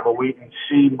in a kind of a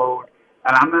wait-and-see mode.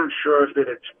 And I'm not sure if it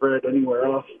had spread anywhere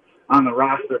else on the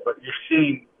roster, but you're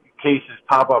seeing cases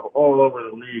pop up all over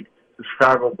the league, the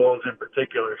Chicago Bulls in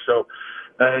particular. So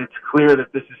it's clear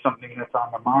that this is something that's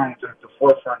on the minds and at the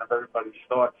forefront of everybody's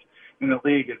thoughts in the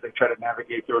league as they try to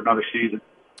navigate through another season.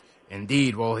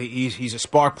 Indeed. Well, he's a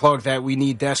spark plug that we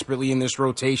need desperately in this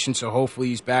rotation, so hopefully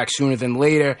he's back sooner than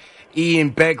later.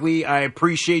 Ian Begley, I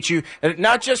appreciate you,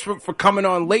 not just for coming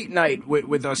on late night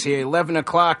with us here, 11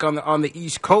 o'clock on the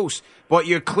East Coast, but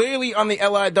you're clearly on the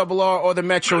LIRR or the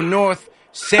Metro North.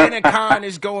 SantaCon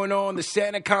is going on. The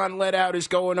SantaCon let-out is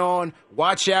going on.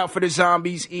 Watch out for the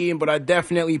zombies, Ian, but I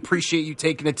definitely appreciate you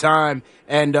taking the time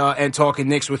and talking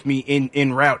Knicks with me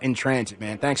in route, in transit,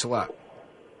 man. Thanks a lot.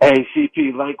 Hey,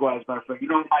 CP, likewise, my friend. You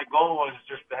know, my goal was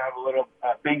just to have a little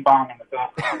bing bong in the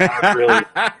background.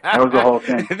 That was the whole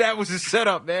thing. That was a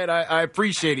setup, man. I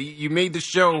appreciate it. You made the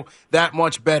show that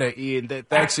much better, Ian.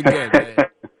 Thanks again, man.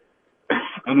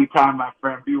 Anytime, my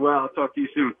friend. Be well. I'll talk to you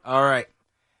soon. All right.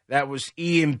 That was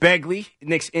Ian Begley,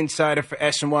 Knicks insider for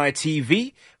SNY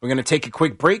TV. We're going to take a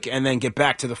quick break and then get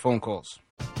back to the phone calls.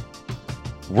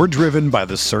 We're driven by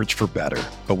the search for better.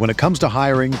 But when it comes to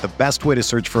hiring, the best way to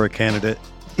search for a candidate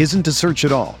isn't to search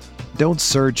at all. Don't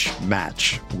search,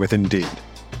 match with Indeed.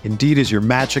 Indeed is your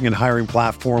matching and hiring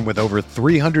platform with over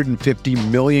 350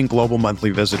 million global monthly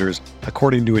visitors,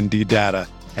 according to Indeed data,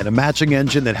 and a matching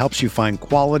engine that helps you find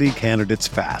quality candidates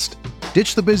fast.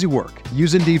 Ditch the busy work.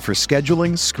 Use Indeed for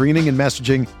scheduling, screening, and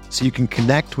messaging so you can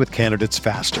connect with candidates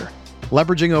faster.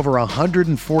 Leveraging over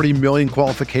 140 million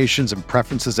qualifications and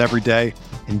preferences every day,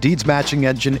 Indeed's matching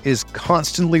engine is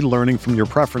constantly learning from your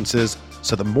preferences,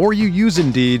 so the more you use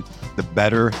Indeed, the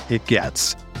better it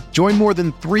gets. Join more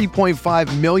than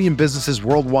 3.5 million businesses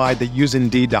worldwide that use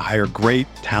Indeed to hire great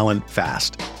talent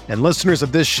fast. And listeners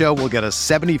of this show will get a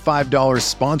 $75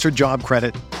 sponsored job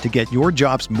credit to get your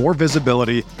jobs more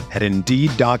visibility at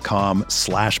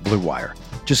Indeed.com/Blue Wire.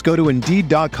 Just go to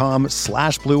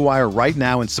Indeed.com/Blue Wire right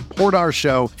now and support our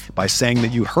show by saying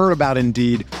that you heard about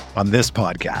Indeed on this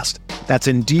podcast. That's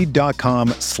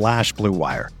Indeed.com/Blue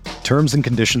Wire. Terms and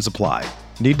conditions apply.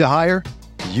 Need to hire?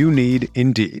 You need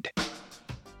Indeed.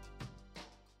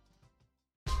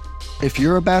 If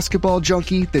you're a basketball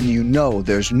junkie, then you know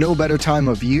there's no better time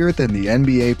of year than the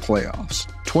NBA playoffs.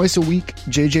 Twice a week,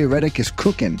 JJ Redick is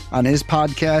cooking on his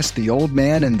podcast, The Old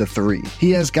Man and the Three.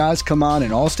 He has guys come on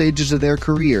in all stages of their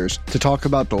careers to talk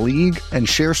about the league and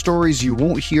share stories you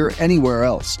won't hear anywhere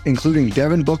else, including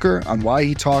Devin Booker on why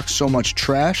he talks so much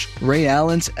trash, Ray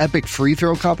Allen's epic free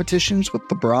throw competitions with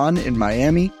LeBron in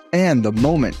Miami, and the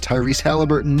moment Tyrese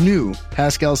Halliburton knew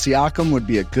Pascal Siakam would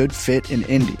be a good fit in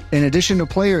Indy. In addition to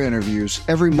player interviews,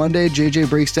 every Monday JJ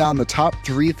breaks down the top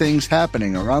 3 things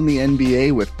happening around the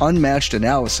NBA with unmatched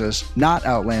analysis, not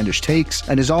outlandish takes,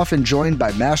 and is often joined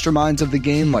by masterminds of the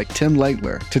game like Tim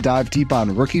Legler to dive deep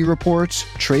on rookie reports,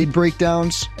 trade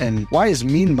breakdowns, and why is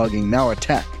mean mugging now a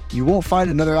tech. You won't find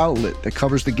another outlet that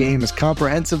covers the game as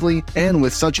comprehensively and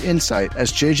with such insight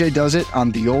as JJ does it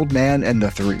on The Old Man and the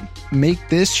Three. Make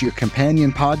this your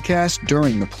companion podcast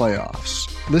during the playoffs.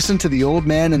 Listen to The Old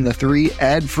Man and the Three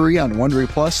ad-free on Wondery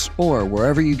Plus or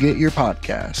wherever you get your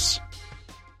podcasts.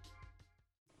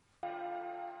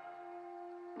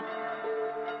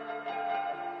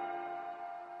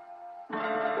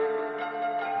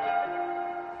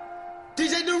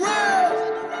 DJ Durant!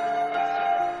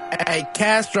 Hey,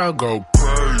 Castro, go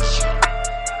crazy.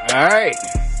 All right.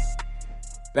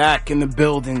 Back in the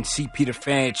building, CP the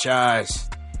Fanchise.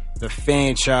 The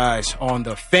Fanchise on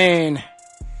the Fan.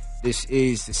 This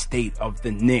is the State of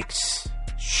the Knicks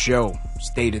show.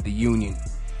 State of the Union.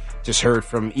 Just heard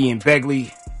from Ian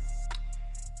Begley,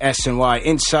 SNY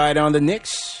Inside on the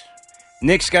Knicks.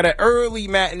 Knicks got an early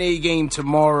matinee game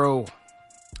tomorrow,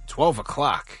 12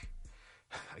 o'clock,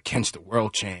 against the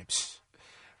world champs.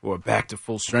 We're back to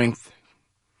full strength.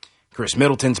 Chris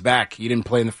Middleton's back. He didn't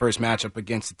play in the first matchup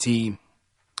against the team.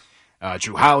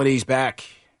 Drew Holiday's back.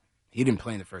 He didn't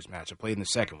play in the first matchup. Played in the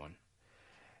second one.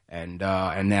 And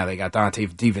now they got Dante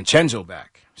DiVincenzo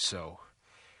back. So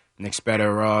Knicks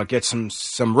better get some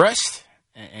rest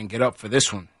and get up for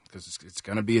this one because it's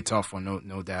going to be a tough one,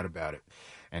 no doubt about it.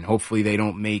 And hopefully they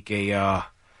don't make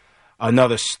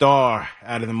another star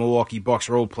out of the Milwaukee Bucks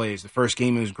role players. The first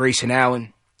game was Grayson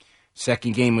Allen.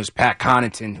 Second game was Pat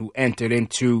Connaughton, who entered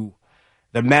into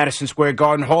the Madison Square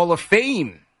Garden Hall of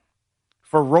Fame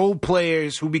for role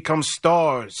players who become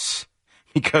stars.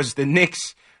 Because the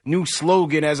Knicks' new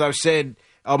slogan, as I've said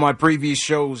on my previous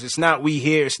shows. It's not we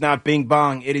here. It's not Bing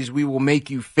Bong. It is we will make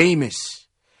you famous.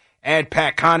 Add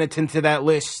Pat Connaughton to that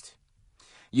list.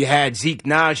 You had Zeke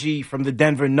Najee from the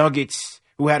Denver Nuggets,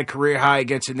 who had a career high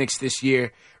against the Knicks this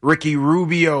year. Ricky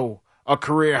Rubio, a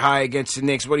career high against the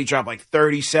Knicks. What did he drop, like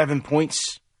 37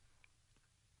 points?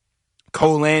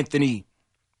 Cole Anthony.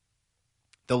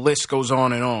 The list goes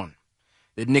on and on.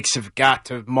 The Knicks have got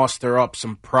to muster up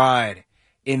some pride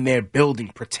in their building.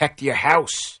 Protect your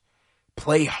house.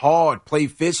 Play hard. Play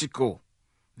physical.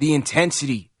 The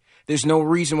intensity. There's no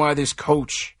reason why this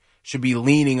coach should be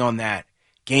leaning on that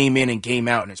game in and game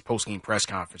out in his post-game press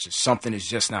conferences. Something is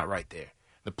just not right there.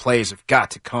 The players have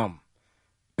got to come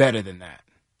better than that.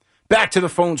 Back to the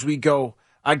phones we go.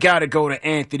 I got to go to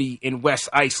Anthony in West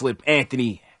Islip.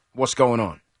 Anthony, what's going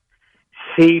on?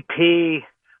 CP,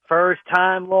 first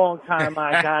time, long time,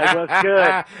 my guy. What's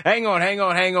good? Hang on,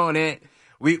 Ant.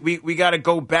 We got to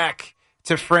go back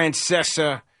to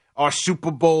Francesa, our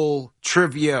Super Bowl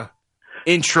trivia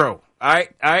intro. All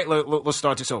right. Let's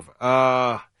start this over.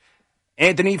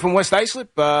 Anthony from West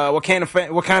Islip. What kind of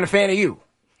fan are you?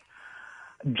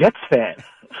 Jets fan.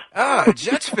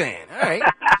 Jets fan. All right.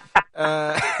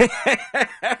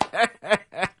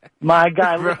 My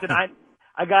guy, listen,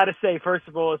 I got to say, first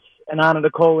of all, it's an honor to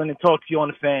call in and talk to you on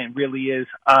the fan. It really is.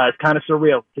 It's kind of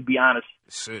surreal, to be honest.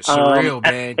 Surreal,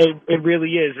 man. It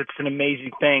really is. It's an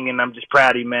amazing thing, and I'm just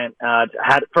proud of you, man.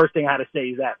 First thing I had to say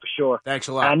is that, for sure. Thanks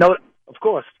a lot. I know, of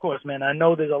course, man. I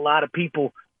know there's a lot of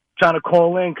people trying to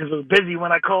call in because we were busy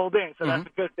when I called in, so that's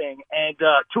a good thing. And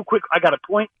too quick, I got a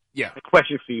point. Yeah. A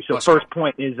question for you. So first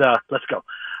point is, let's go.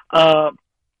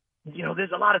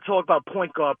 There's a lot of talk about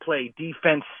point guard play.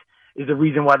 Defense is the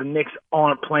reason why the Knicks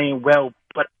aren't playing well.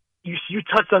 But you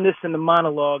touched on this in the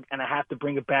monologue, and I have to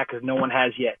bring it back because no one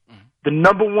has yet. The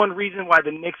number one reason why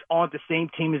the Knicks aren't the same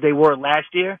team as they were last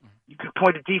year, you could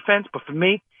point to defense, but for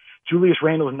me, Julius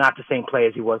Randle is not the same player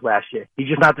as he was last year. He's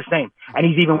just not the same. And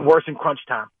he's even worse in crunch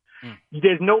time.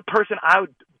 There's no person I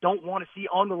don't want to see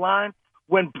on the line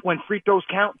when free throws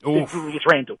count than Julius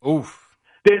Randle.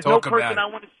 There's no person I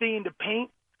want to see in the paint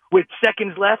with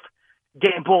seconds left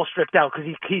getting ball stripped out because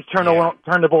he's turned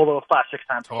the ball over 5-6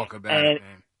 times. Talk about it,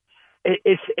 man.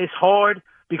 It's hard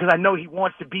because I know he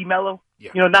wants to be Melo.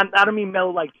 Yeah. I don't mean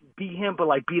Melo like be him, but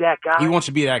like be that guy. He wants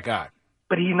to be that guy.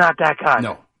 But he's not that guy.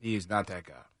 No, he is not that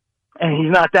guy. And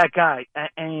he's not that guy.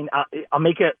 And I'll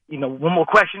make it, one more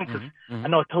question because I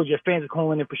know I told you fans are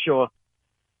calling in for sure.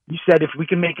 You said if we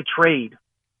can make a trade,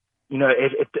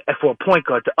 if for a point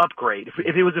guard to upgrade,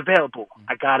 if it was available,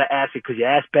 I got to ask it because you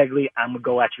asked Begley. I'm going to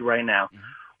go at you right now.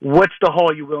 What's the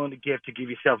haul you're willing to give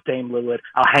yourself Dame Lillard?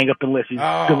 I'll hang up and listen.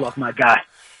 Good luck, my guy.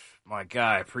 My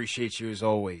guy, appreciate you as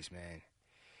always,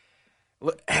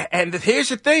 man. And here's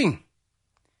the thing.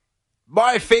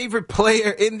 My favorite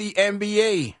player in the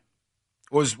NBA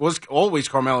was always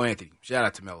Carmelo Anthony. Shout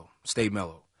out to Melo. Stay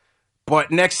Melo.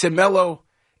 But next to Melo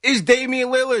is Damian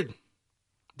Lillard.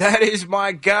 That is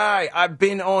my guy. I've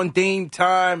been on Dame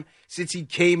time since he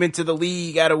came into the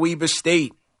league out of Weber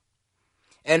State.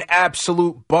 An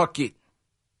absolute bucket.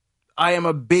 I am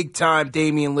a big-time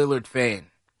Damian Lillard fan.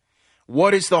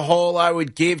 What is the haul I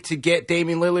would give to get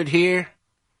Damian Lillard here?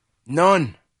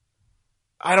 None.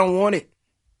 I don't want it.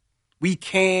 We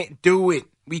can't do it.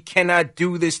 We cannot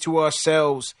do this to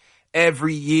ourselves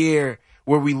every year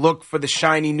where we look for the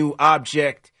shiny new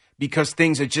object because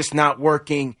things are just not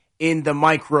working in the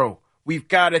micro. We've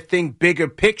got to think bigger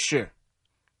picture.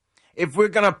 If we're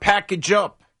going to package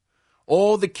up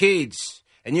all the kids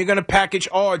and you're going to package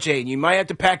RJ and you might have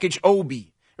to package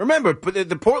Obi. Remember,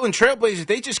 the Portland Trailblazers,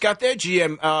 they just got their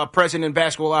GM, president of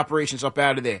basketball operations up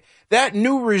out of there. That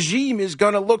new regime is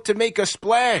going to look to make a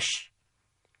splash.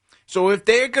 So if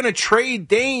they're going to trade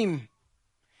Dame,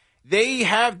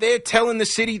 they're telling the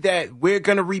city that we're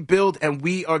going to rebuild and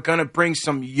we are going to bring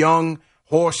some young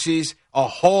horses, a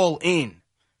haul in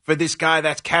for this guy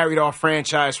that's carried our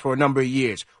franchise for a number of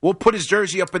years. We'll put his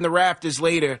jersey up in the rafters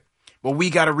later, but we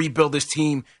got to rebuild this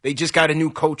team. They just got a new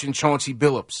coach in Chauncey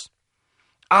Billups.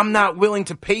 I'm not willing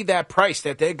to pay that price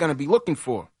that they're going to be looking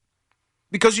for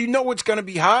because you know it's going to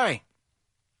be high.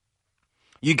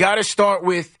 You got to start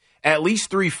with at least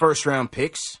 3 first-round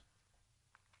picks.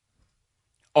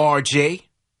 RJ,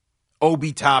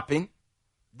 Obi Toppin.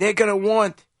 They're going to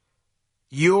want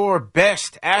your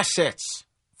best assets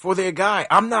for their guy.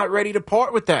 I'm not ready to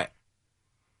part with that.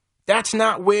 That's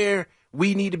not where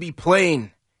we need to be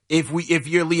playing if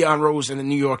you're Leon Rose and the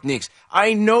New York Knicks.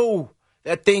 I know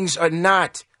that things are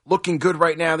not looking good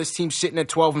right now. This team's sitting at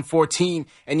 12-14,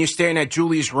 and you're staring at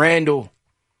Julius Randle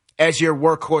as your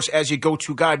workhorse, as your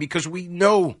go-to guy, because we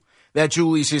know that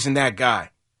Julius isn't that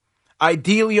guy.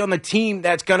 Ideally on the team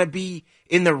that's going to be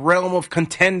in the realm of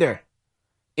contender,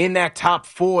 in that top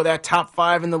 4, that top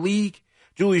 5 in the league,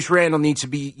 Julius Randle needs to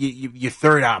be your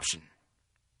third option.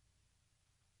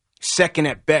 Second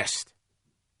at best.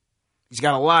 He's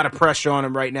got a lot of pressure on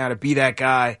him right now to be that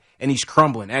guy, and he's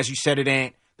crumbling. As you said it,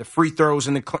 Ant, the free throws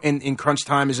in crunch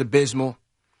time is abysmal.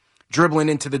 Dribbling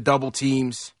into the double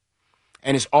teams,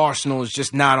 and his arsenal is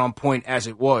just not on point as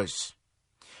it was.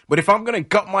 But if I'm going to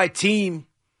gut my team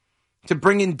to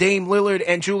bring in Dame Lillard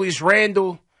and Julius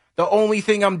Randle, the only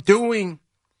thing I'm doing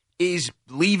is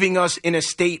leaving us in a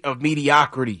state of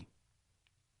mediocrity.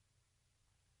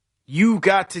 You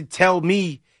got to tell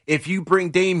me, if you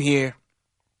bring Dame here,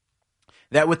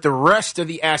 that with the rest of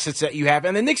the assets that you have,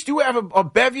 and the Knicks do have a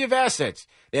bevy of assets.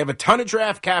 They have a ton of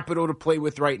draft capital to play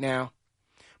with right now.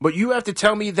 But you have to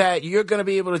tell me that you're going to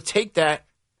be able to take that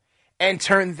and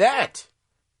turn that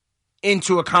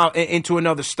into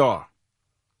another star.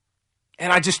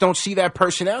 And I just don't see that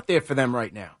person out there for them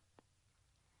right now.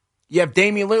 You have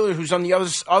Damian Lillard, who's on the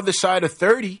other side of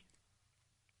 30.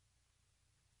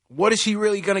 What is he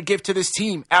really going to give to this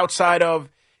team outside of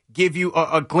give you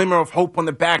a glimmer of hope on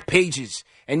the back pages?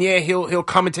 And yeah, he'll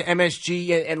come into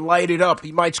MSG and light it up.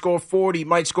 He might score 40, he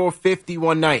might score 50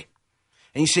 one night.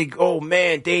 And you say, oh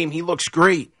man, Dame, he looks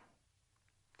great.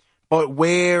 But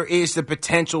where is the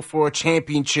potential for a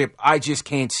championship? I just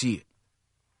can't see it.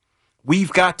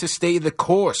 We've got to stay the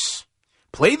course.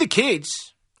 Play the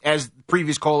kids, as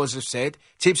previous callers have said.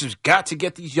 Tibbs has got to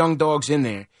get these young dogs in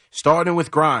there, starting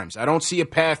with Grimes. I don't see a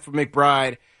path for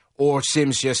McBride or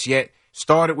Sims just yet.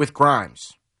 Start it with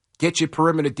Grimes. Get your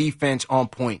perimeter defense on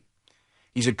point.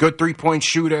 He's a good three-point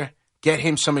shooter. Get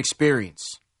him some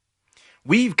experience.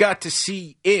 We've got to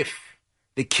see if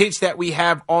the kids that we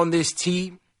have on this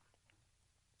team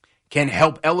can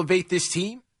help elevate this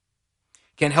team,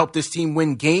 can help this team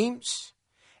win games,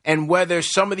 and whether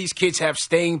some of these kids have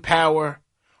staying power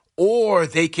or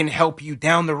they can help you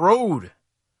down the road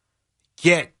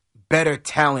get better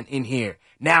talent in here.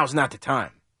 Now's not the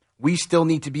time. We still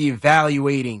need to be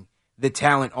evaluating the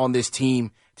talent on this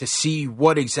team to see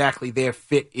what exactly their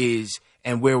fit is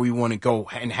and where we want to go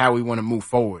and how we want to move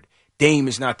forward. Dame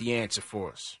is not the answer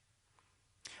for us.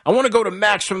 I want to go to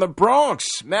Max from the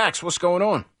Bronx. Max, what's going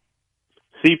on?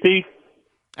 CP.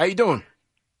 How you doing?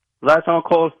 Last time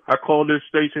I called this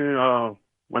station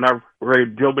when I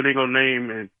read Joe Benigno's name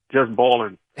and just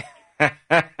balling. And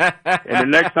the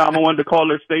next time I wanted to call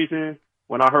this station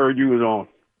when I heard you was on.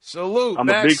 Salute, I'm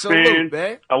Max. a big fan.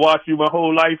 Man. I watched you my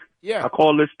whole life. Yeah. I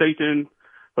called this station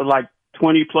for like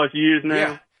 20 plus years now.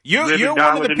 Yeah. You're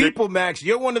one of the people, Max.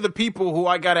 You're one of the people who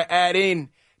I got to add in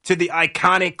to the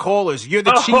iconic callers. You're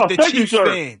the Chiefs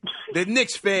fan, the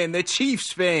Knicks fan, the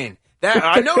Chiefs fan.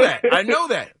 I know that. I know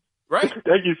that. Right?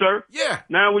 Thank you, sir. Yeah.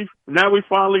 Now we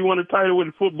finally won a title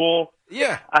with football.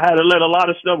 Yeah. I had to let a lot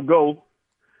of stuff go,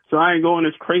 so I ain't going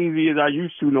as crazy as I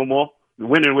used to no more.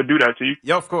 Winning would do that to you.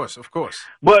 Yeah, of course.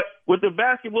 But with the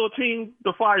basketball team,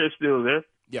 the fire's still there.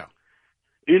 Yeah.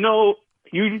 You know,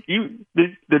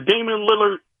 the Damian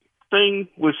Lillard thing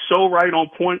was so right on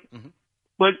point. Mm-hmm.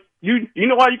 But you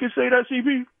know why you can say that,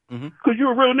 CP? Because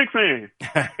you're a real Knicks fan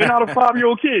and not a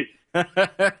 5-year-old kid.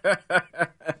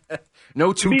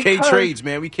 No 2K trades,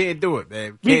 man. We can't do it,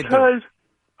 man. Because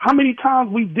how many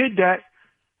times we did that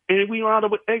and we wound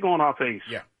up with egg on our face?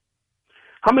 Yeah.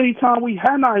 How many times we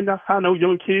had no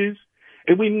young kids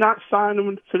and we not signed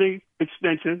them to the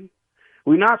extension?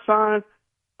 We not signed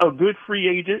a good free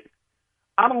agent.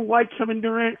 I don't like Kevin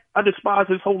Durant. I despise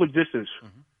his whole existence.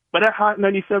 Mm-hmm. But that Hot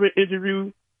 97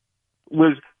 interview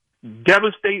was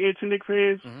devastating to Knicks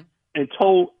fans and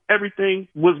told everything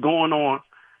was going on.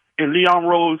 And Leon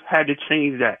Rose had to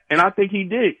change that. And I think he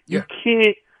did. Yeah.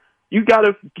 You got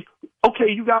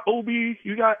Obi,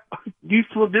 you got these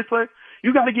two of this way.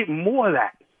 You got to get more of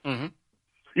that. Mm-hmm.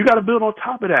 You got to build on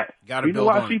top of that. You know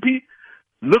why, CP?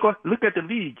 Look at the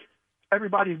league.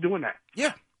 Everybody's doing that.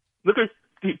 Yeah. Look at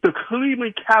the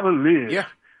Cleveland Cavaliers. Yeah.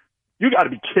 You got to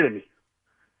be kidding me.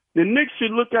 The Knicks should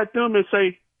look at them and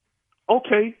say,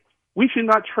 okay, we should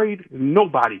not trade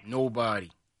nobody.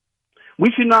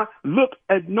 We should not look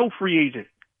at no free agent.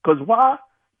 Because why?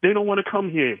 They don't want to come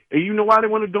here. And you know why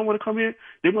don't want to come here?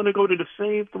 They want to go to the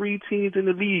same 3 teams in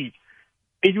the league.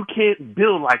 And you can't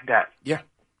build like that. Yeah.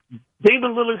 David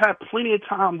Lillard had plenty of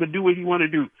time to do what he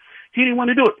wanted to do. He didn't want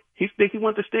to do it. He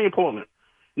wanted to stay in Portland.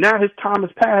 Now his time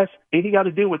has passed, and he got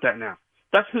to deal with that now.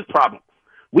 That's his problem.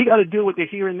 We got to deal with the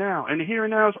here and now. And the here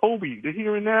and now is over you. The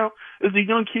here and now is the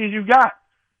young kids you got.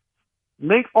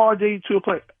 Make RJ to a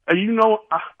play. And you know,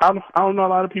 I don't know a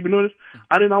lot of people know this.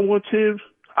 I did not want Tibbs.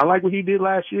 I like what he did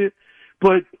last year.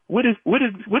 But what is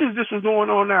this was going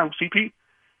on now, CP?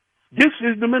 This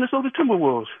is the Minnesota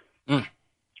Timberwolves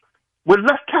with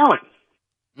less talent.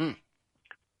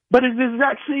 But it's the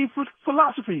exact same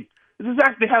philosophy. It's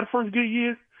exact. They had a first good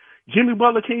year. Jimmy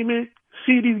Butler came in.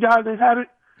 See these guys that have it.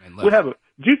 Whatever.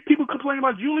 People complain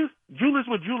about Julius. Julius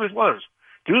what Julius was.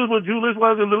 Julius what Julius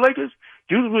was in the Lakers.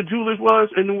 Julius what Julius was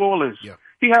in New Orleans. Yeah.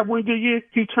 He had one good year.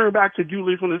 He turned back to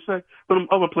Julius from them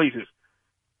other places.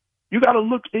 You got to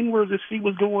look inwards to see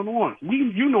what's going on.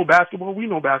 You know basketball. We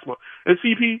know basketball. And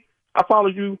CP, I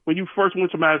followed you when you first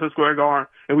went to Madison Square Garden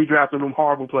and we drafted them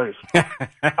horrible players.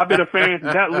 I've been a fan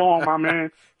that long, my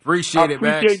man. Appreciate it,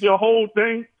 man. Appreciate your whole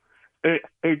thing.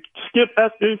 And Skip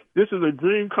Estes, this is a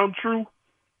dream come true.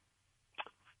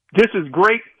 This is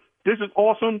great. This is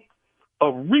awesome. A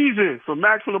reason for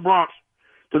Max from the Bronx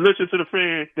to listen to the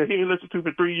fan that he ain't listened to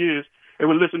for 3 years and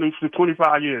will listen to for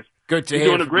 25 years. Good to hear.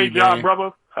 You're doing a great job,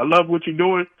 brother. I love what you're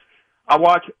doing. I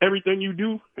watch everything you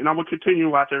do, and I will continue to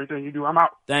watch everything you do. I'm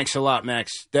out. Thanks a lot,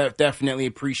 Max. Definitely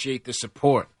appreciate the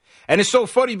support. And it's so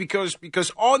funny because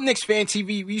on Knicks Fan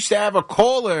TV, we used to have a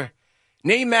caller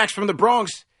named Max from the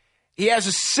Bronx. He has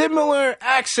a similar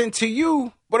accent to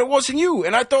you, but it wasn't you.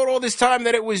 And I thought all this time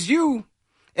that it was you,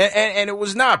 and it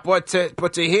was not. But to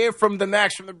hear from the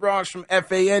Max from the Bronx from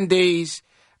FAN days,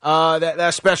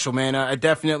 that's special, man. I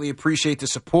definitely appreciate the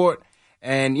support.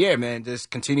 And, yeah, man,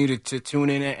 just continue to tune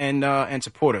in and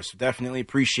support us. Definitely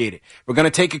appreciate it. We're going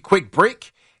to take a quick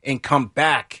break and come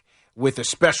back with a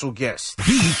special guest.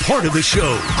 Be part of the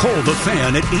show. Call the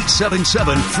Fan at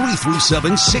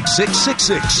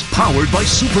 877-337-6666. Powered by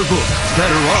Superbook.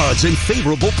 Better odds and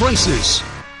favorable prices.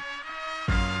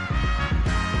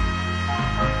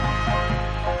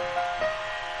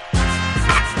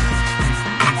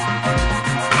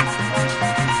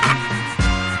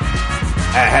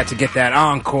 I had to get that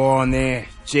encore on there.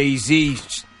 Jay-Z,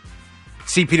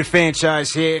 CP the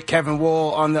Fanchise here, Kevin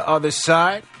Wall on the other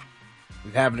side.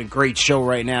 We're having a great show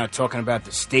right now talking about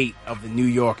the state of the New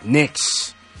York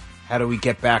Knicks. How do we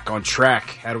get back on track?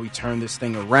 How do we turn this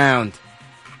thing around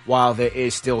while there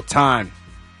is still time?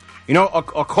 You know,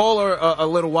 a caller a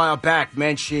little while back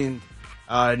mentioned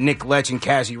Knick legend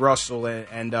Cassie Russell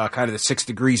and kind of the 6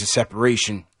 degrees of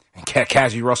separation. And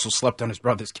Cassie Russell slept on his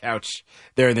brother's couch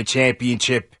during the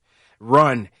championship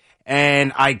run.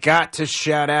 And I got to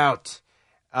shout out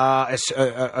a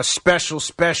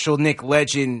special Knick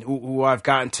legend who I've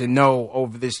gotten to know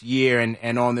over this year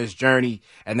and on this journey,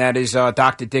 and that is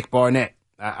Dr. Dick Barnett.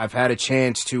 I've had a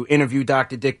chance to interview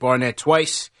Dr. Dick Barnett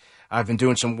twice. I've been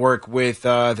doing some work with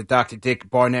the Dr. Dick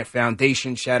Barnett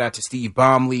Foundation. Shout out to Steve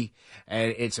Baumley.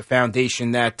 And it's a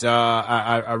foundation that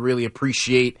I really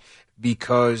appreciate,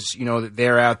 because, you know,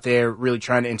 they're out there really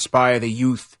trying to inspire the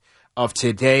youth of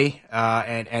today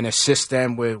and assist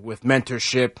them with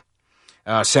mentorship,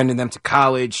 sending them to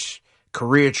college,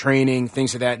 career training,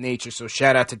 things of that nature. So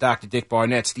shout out to Dr. Dick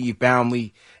Barnett, Steve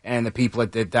Baumley, and the people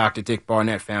at the Dr. Dick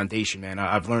Barnett Foundation, man.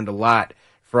 I've learned a lot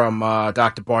from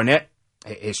Dr. Barnett,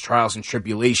 his trials and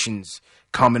tribulations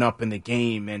coming up in the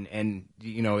game. And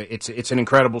you know, it's an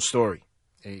incredible story.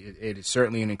 It is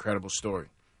certainly an incredible story.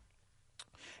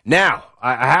 Now,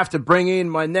 I have to bring in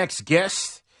my next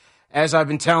guest. As I've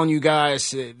been telling you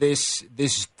guys, this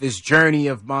journey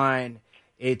of mine,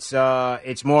 it's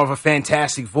more of a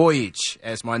fantastic voyage,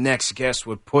 as my next guest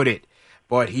would put it.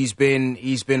 But he's been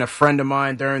a friend of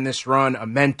mine during this run, a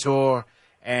mentor,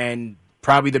 and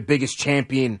probably the biggest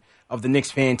champion of the Knicks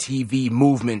Fan TV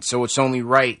movement. So it's only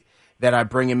right that I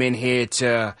bring him in here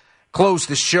to close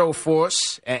the show for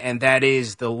us, and that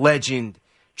is the legend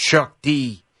Chuck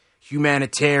D,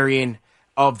 humanitarian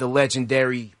of the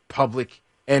legendary Public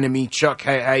Enemy. Chuck,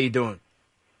 how you doing?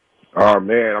 Oh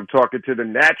man, I'm talking to the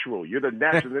Natural. You're the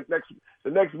Natural.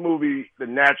 the next movie, The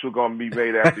Natural, gonna be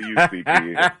made after you,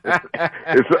 CP.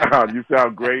 You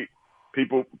sound great.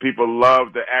 People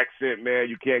love the accent, man.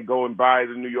 You can't go and buy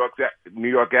the New York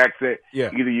accent. Yeah.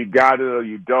 Either you got it or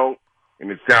you don't,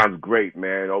 and it sounds great,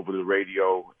 man, over the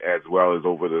radio as well as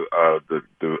over the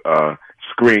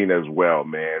screen as well,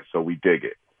 man. So we dig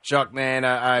it. Chuck, man,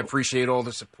 I appreciate all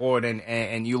the support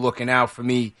and you looking out for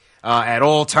me at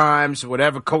all times,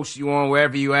 whatever coast you on,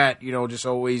 wherever you at, you know, just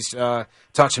always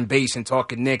touching base and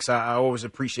talking Knicks. I always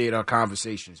appreciate our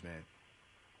conversations, man.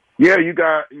 Yeah,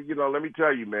 let me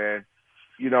tell you, man,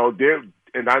 you know,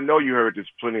 and I know you heard this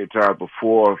plenty of times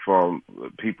before from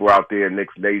people out there in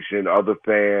Knicks Nation, other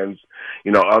fans,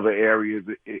 you know, other areas.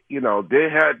 You know,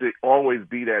 there had to always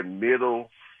be that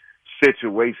middle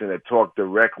situation that talk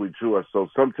directly to us. So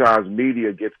sometimes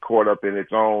media gets caught up in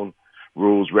its own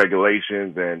rules,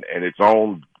 regulations, and its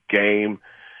own game.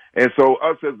 And so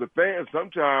us as the fans,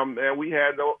 sometimes, man, we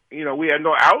had no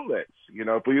outlets.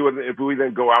 If we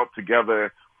didn't go out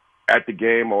together at the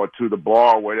game or to the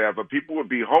bar or whatever, people would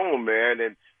be home, man,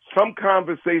 and some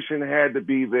conversation had to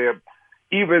be there,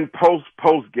 even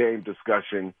post game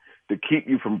discussion, to keep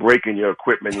you from breaking your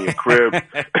equipment in your crib,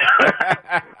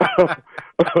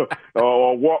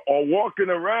 or walking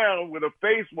around with a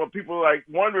face where people like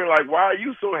wondering, like, why are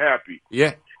you so happy?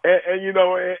 Yeah.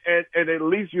 And at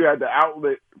least you had the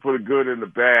outlet for the good and the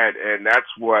bad, and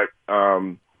that's what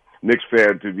Knicks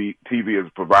Fan TV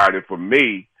has provided for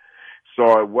me.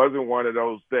 So it wasn't one of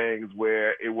those things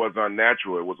where it was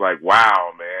unnatural. It was like,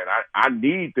 wow, man, I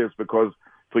need this, because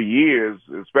for years,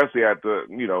 especially after,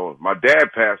 my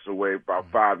dad passed away about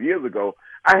 5 years ago,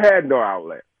 I had no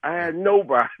outlet. I had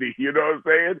nobody, you know what I'm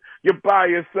saying? You're by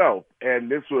yourself. And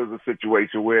this was a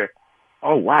situation where,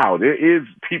 oh, wow, there is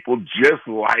people just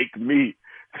like me,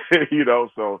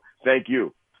 so thank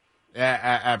you.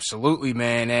 Yeah, absolutely,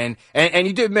 man. And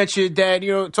you did mention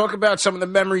that, talk about some of the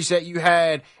memories that you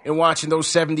had in watching those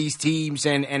 70s teams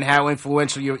and how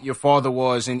influential your father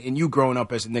was in you growing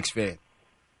up as a Knicks fan.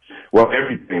 Well,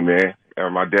 everything, man.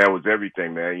 My dad was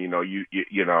everything, man.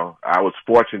 I was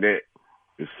fortunate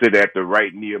to sit at the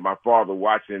right near my father,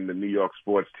 watching the New York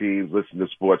sports teams, listening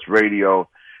to sports radio,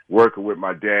 working with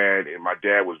my dad. And my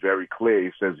dad was very clear.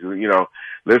 He says,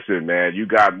 listen, man, you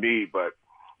got me, but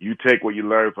you take what you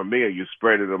learn from me and you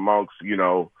spread it amongst,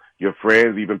 your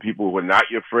friends, even people who are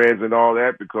not your friends and all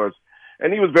that.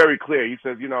 And he was very clear. He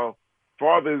says,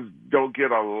 fathers don't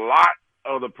get a lot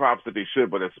of the props that they should,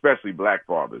 but especially black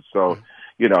fathers. So,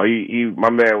 my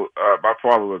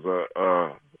father was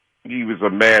he was a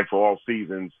man for all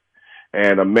seasons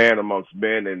and a man amongst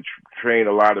men, and trained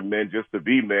a lot of men just to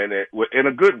be men in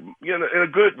a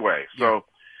good way. So,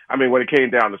 I mean, when it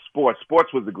came down to sports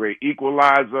was a great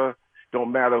equalizer.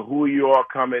 Don't matter who you are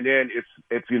coming in. It's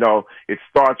it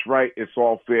starts right. It's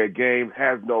all fair game.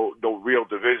 Has no real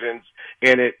divisions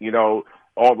in it.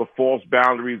 All the false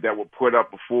boundaries that were put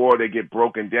up before, they get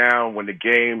broken down when the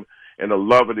game and the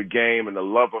love of the game and the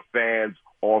love of fans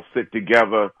all sit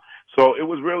together. So it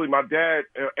was really my dad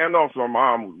and also my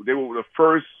mom. They were the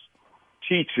first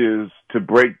teachers to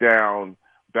break down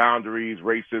boundaries,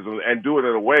 racism, and do it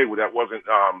in a way that wasn't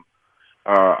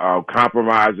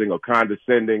compromising or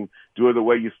condescending. Do it the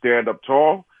way you stand up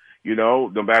tall. No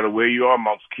matter where you are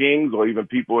amongst kings or even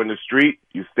people in the street,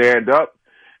 you stand up,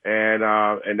 and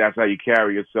that's how you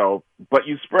carry yourself. But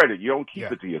you spread it. You don't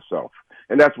keep it to yourself,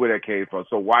 and that's where that came from.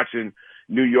 So watching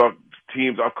New York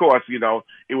teams, of course,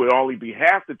 it would only be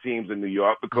half the teams in New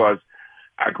York because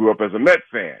I grew up as a Mets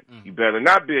fan. You better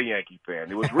not be a Yankee fan.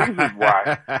 There was reasons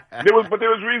why. There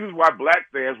was reasons why black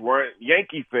fans weren't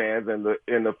Yankee fans in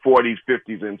the 40s,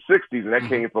 50s, and 60s, and that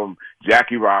came from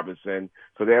Jackie Robinson.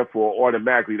 So therefore,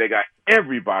 automatically, they got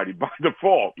everybody by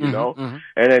default, And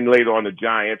then later on the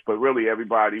Giants, but really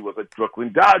everybody was a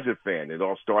Brooklyn Dodger fan. It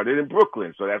all started in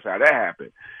Brooklyn, so that's how that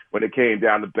happened. When it came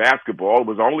down to basketball, it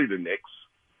was only the Knicks.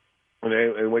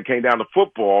 And when it came down to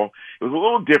football, it was a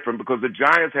little different because the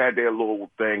Giants had their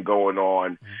little thing going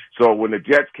on. So when the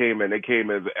Jets came in, they came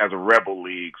as a rebel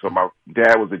league. So my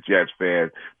dad was a Jets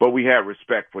fan, but we had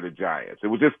respect for the Giants. It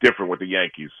was just different with the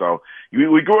Yankees. So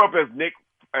we grew up as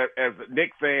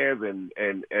Knicks fans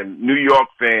and New York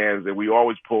fans, and we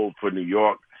always pulled for New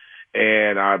York.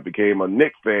 And I became a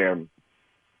Knicks fan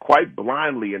quite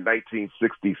blindly in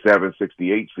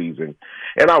 1967-68 season.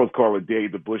 And I was calling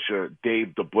Dave the Butcher.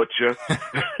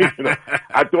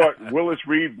 I thought Willis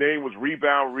Reed's name was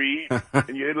Rebound Reed.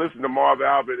 And you listen to Marv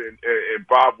Albert and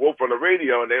Bob Wolf on the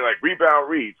radio, and they're like, Rebound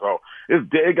Reed. So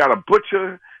they got a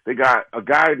Butcher. They got a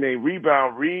guy named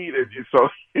Rebound Reed. And so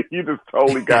you just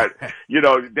totally got,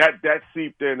 that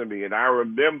seeped into me. And I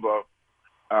remember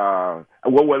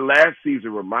what last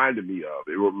season reminded me of.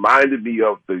 It reminded me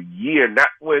of the year, not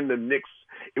when the Knicks,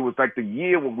 it was like the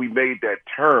year when we made that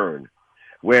turn,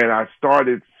 when I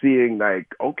started seeing like,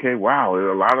 okay, wow,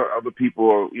 a lot of other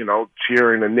people,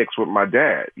 cheering the Knicks with my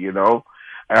dad,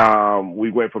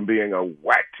 we went from being a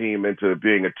whack team into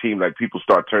being a team like people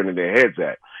start turning their heads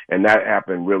at. And that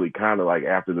happened really kind of like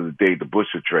after the Dave the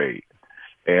Butcher trade.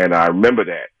 And I remember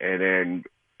that. And then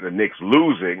the Knicks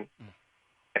losing.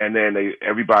 And then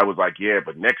everybody was like, yeah,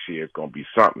 but next year it's going to be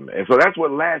something. And so that's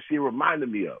what last year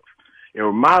reminded me of. It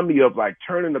reminded me of like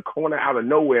turning the corner out of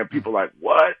nowhere and people like,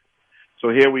 what? So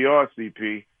here we are,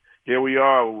 CP. Here we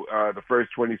are, the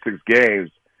first 26 games,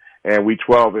 and we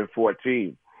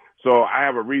 12-14. So I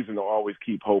have a reason to always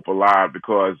keep hope alive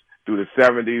because through the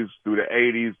 70s, through the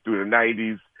 80s, through the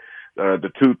 90s,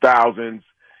 the 2000s,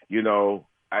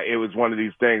 it was one of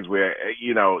these things where,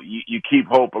 you keep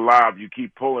hope alive, you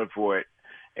keep pulling for it.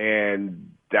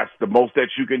 and that's the most that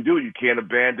you can do. You can't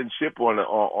abandon ship on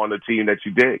a team that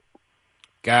you dig.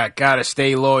 Got to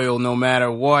stay loyal no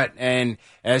matter what. And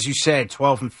as you said,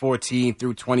 12-14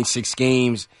 through 26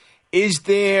 games. Is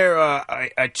there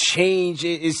a change?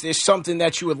 Is there something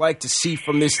that you would like to see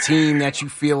from this team that you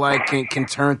feel like can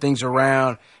turn things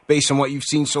around based on what you've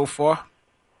seen so far?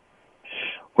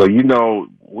 Well, you know,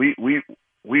 we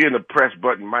in the press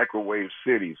button microwave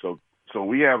city, so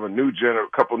we have a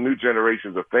couple new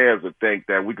generations of fans that think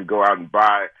that we could go out and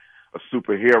buy a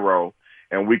superhero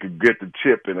and we could get the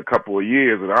chip in a couple of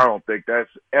years, and I don't think that's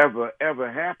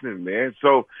ever happened, man.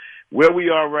 So where we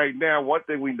are right now, one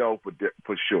thing we know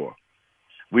for sure,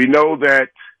 we know that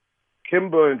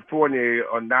Kimba and Fournier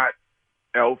are not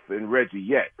Elf and Reggie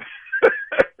yet.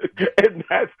 and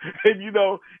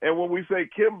when we say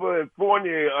Kimba and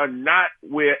Fournier are not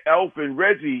where Elf and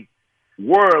Reggie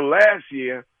were last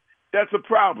year, that's a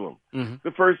problem. Mm-hmm.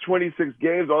 The first 26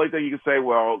 games, the only thing you can say,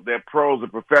 well, they're pros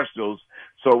and professionals,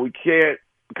 so we can't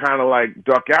kind of like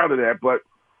duck out of that. But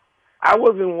I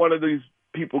wasn't one of these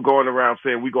people going around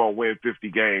saying we're going to win 50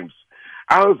 games.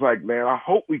 I was like, man, I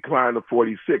hope we climb to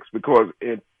 46 because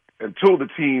until the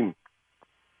team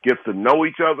gets to know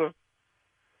each other,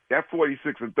 that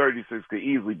 46 and 36 could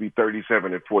easily be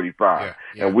 37 and 45.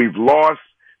 Yeah. And we've lost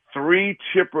 3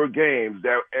 chipper games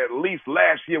that at least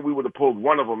last year we would have pulled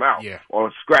one of them out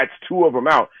or scratched 2 of them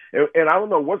out. And I don't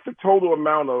know, what's the total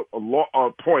amount of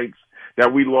points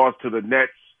that we lost to the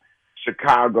Nets,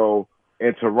 Chicago,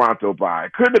 and Toronto by?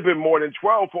 It couldn't have been more than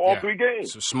 12 for all 3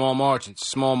 games. So small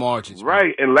margins.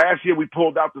 Right. And last year we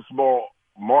pulled out the small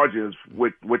margins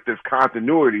with this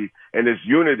continuity and this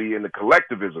unity and the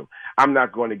collectivism. I'm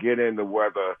not going to get into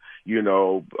whether,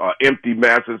 empty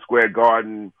Madison Square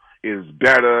Garden is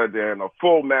better than a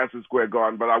full Madison Square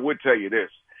Garden, but I would tell you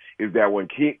this, is that when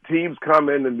teams come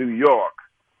into New York,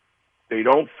 they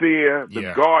don't fear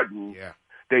the Garden. Yeah.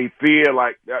 They fear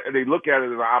like they look at it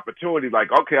as an opportunity.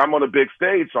 Like, okay, I'm on a big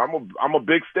stage, so I'm a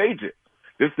big stage it.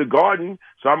 This is the Garden,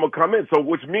 so I'm gonna come in. So,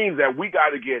 which means that we got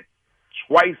to get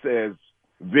twice as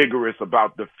vigorous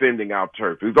about defending our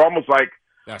turf. It's almost like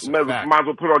might as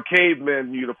well put on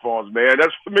caveman uniforms, man.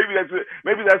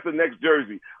 Maybe that's the next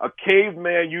jersey. A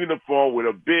caveman uniform with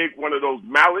a big one of those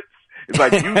mallets. It's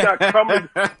like you're not coming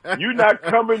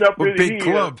up in big here.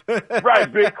 Club.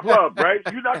 Right, big club, right?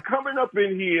 You're not coming up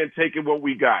in here and taking what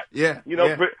we got. Yeah.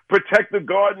 Protect the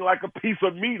Garden like a piece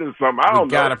of meat or something. I don't know. We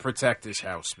gotta protect this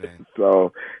house, man.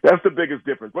 So that's the biggest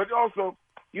difference. But also,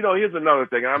 here's another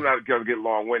thing. I'm not gonna get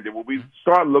long-winded. When we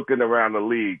start looking around the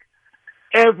league,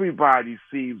 everybody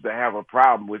seems to have a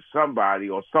problem with somebody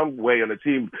or some way on the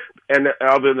team, and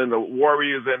other than the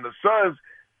Warriors and the Suns,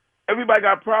 everybody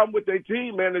got a problem with their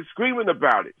team, man. They're screaming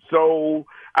about it. So,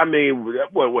 I mean,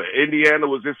 what Indiana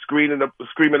was just screaming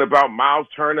about Miles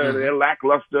Turner and their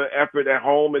lackluster effort at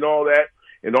home and all that.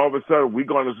 And all of a sudden, we're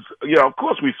going to, of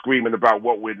course we're screaming about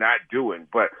what we're not doing.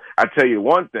 But I tell you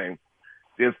one thing,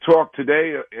 there's talk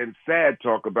today and sad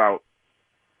talk about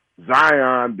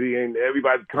Zion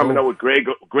everybody's coming up with Greg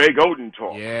Oden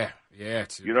talk. Yeah.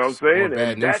 You know what I'm saying?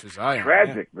 And that's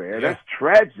tragic, man. Yeah. That's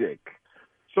tragic.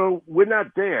 So we're not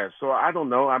there. So I don't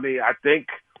know. I mean, I think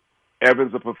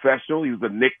Evan's a professional. He's a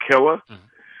Nick killer.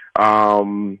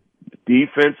 Mm-hmm.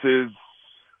 Defense is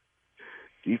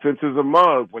a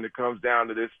mug when it comes down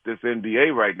to this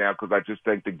NBA right now, because I just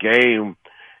think the game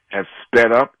has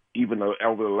sped up even though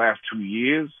over the last 2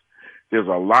 years. There's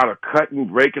a lot of cutting,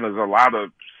 breaking. There's a lot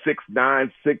of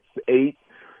 6'9", 6'8",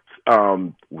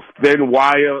 thin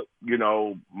wire,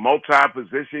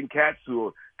 multi-position cats who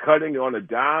are cutting on a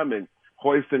dime and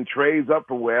hoisting trays up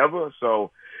from wherever.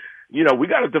 So, we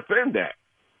got to defend that.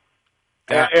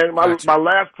 And my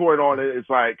last point on it is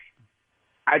like,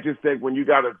 I just think when you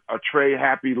got a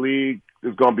trade-happy league,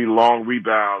 there's going to be long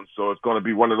rebounds. So it's going to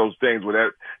be one of those things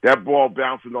where that ball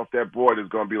bouncing off that board is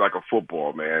going to be like a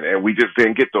football, man. And we just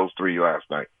didn't get those 3 last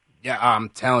night. Yeah, I'm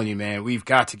telling you, man, we've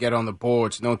got to get on the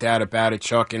boards. No doubt about it,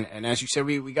 Chuck. And as you said,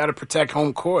 we got to protect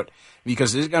home court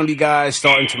because there's going to be guys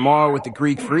starting tomorrow with the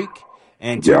Greek Freak.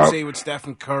 And Tuesday with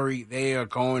Stephen Curry, they are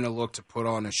going to look to put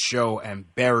on a show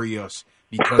and bury us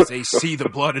because they see the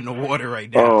blood in the water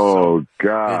right now. Oh,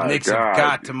 God. The Knicks have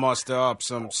got to muster up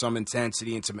some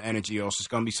intensity and some energy. Also, it's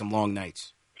going to be some long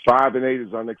nights. 5 and 8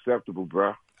 is unacceptable,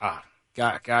 bro.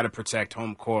 Got to protect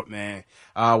home court, man.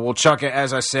 Well, Chuck,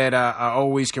 as I said, I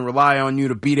always can rely on you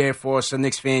to be there for us on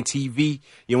Knicks Fan TV.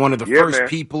 You're one of the first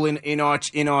people in our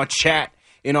chat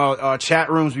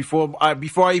rooms before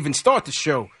I even start the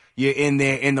show. You're in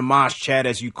there in the Mosh chat,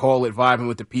 as you call it, vibing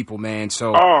with the people, man.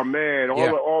 So, oh man,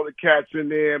 all other cats in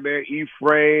there, man.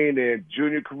 Efrain and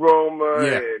Junior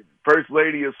Caroma and First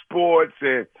Lady of Sports,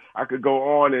 and I could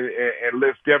go on and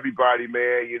list everybody,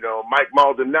 man. You know, Mike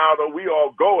Maldonado. We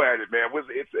all go at it, man.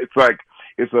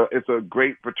 It's a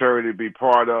great fraternity to be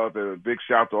part of, and a big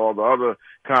shout to all the other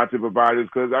content providers.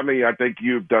 Because I think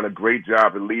you've done a great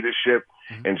job in leadership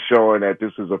and showing that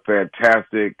this is a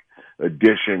fantastic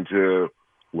addition to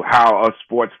how us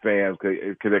sports fans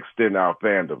could extend our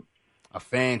fandom. A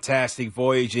fantastic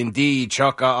voyage indeed.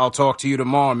 Chuck, I'll talk to you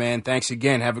tomorrow, man. Thanks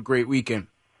again. Have a great weekend.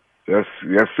 Yes,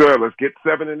 sir. Let's get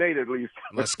 7 and 8 at least.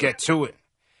 Let's get to it.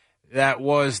 That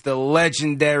was the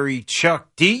legendary Chuck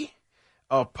D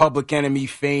of Public Enemy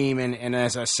fame, and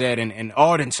as I said, an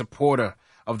ardent supporter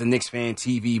of the Knicks Fan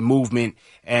TV movement.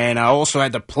 And I also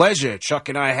had the pleasure, Chuck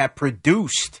and I have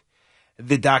produced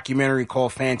the documentary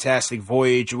called Fantastic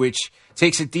Voyage, which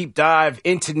takes a deep dive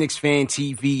into Knicks Fan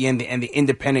TV and the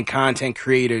independent content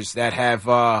creators that have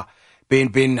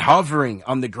been hovering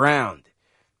on the ground,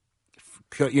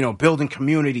 building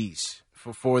communities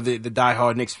for the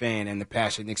diehard Knicks fan and the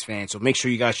passionate Knicks fan. So make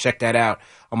sure you guys check that out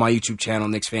on my YouTube channel,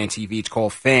 Knicks Fan TV. It's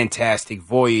called Fantastic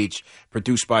Voyage,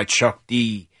 produced by Chuck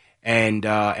D and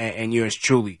yours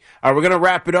truly. All right, we're gonna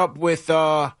wrap it up with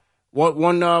we're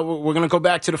gonna go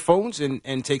back to the phones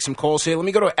and take some calls here. Let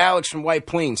me go to Alex from White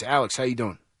Plains. Alex, how you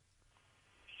doing?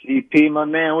 CP, my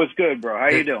man, what's good, bro? How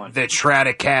you doing? The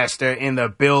Stratocaster in the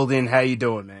building. How you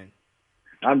doing, man?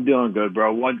 I'm doing good,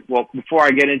 bro. Well, before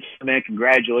I get into it, man,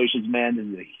 congratulations, man. This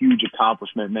is a huge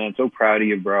accomplishment, man. So proud of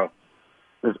you, bro.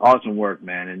 It's awesome work,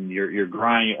 man. And your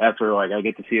grind, your effort, like I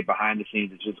get to see it behind the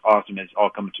scenes. It's just awesome. It's all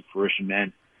coming to fruition,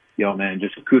 man. Yo, man,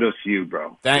 just kudos to you,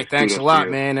 bro. Thanks a lot,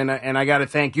 man. And I got to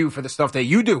thank you for the stuff that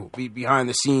you do behind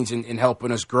the scenes in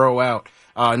helping us grow out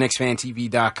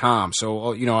KnicksFanTV.com.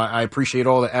 So, I appreciate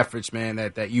all the efforts, man,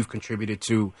 that you've contributed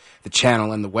to the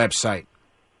channel and the website.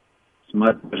 It's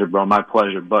my pleasure, bro. My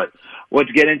pleasure. But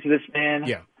let's get into this, man.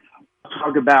 Yeah.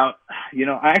 Talk about,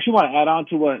 I actually want to add on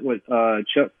to what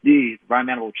Chuck D,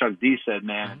 environmental Chuck D said,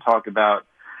 man, and talk about,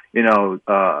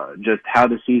 just how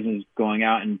the season's going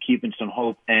out and keeping some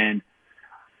hope. And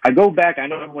I go back, I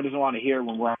know everyone doesn't want to hear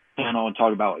when we're on the panel and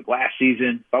talk about like last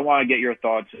season, but I want to get your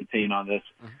thoughts and opinion on this.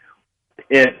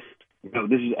 If,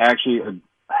 this is actually,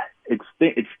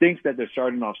 it stinks that they're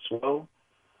starting off slow,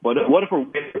 but what if we're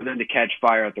waiting for them to catch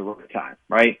fire at the right time,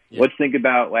 right? Yeah. Let's think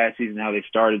about last season, how they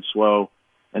started slow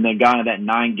and then got on that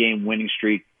 9-game winning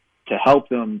streak to help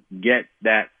them get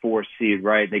that 4th seed,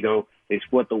 right? They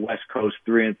split the West Coast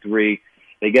 3-3.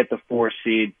 They get the 4th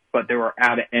seed, but they were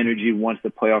out of energy once the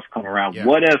playoffs come around. Yeah.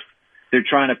 What if they're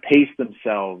trying to pace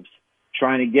themselves,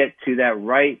 trying to get to that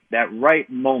right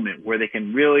moment where they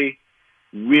can really,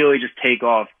 really just take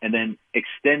off and then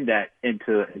extend that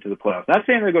into the playoffs? Not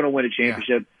saying they're going to win a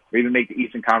championship or even make the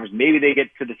Eastern Conference. Maybe they get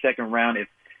to the second round if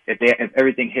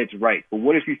everything hits right. But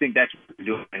what if you think that's what they're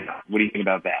doing? What do you think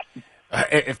about that?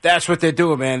 If that's what they're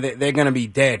doing, man, they're going to be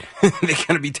dead. They're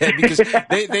going to be dead because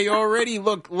they already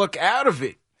look out of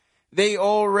it. They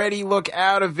already look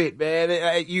out of it,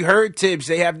 man. You heard Tibbs.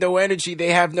 They have no energy. They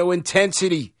have no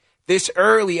intensity this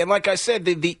early. And like I said,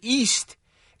 the East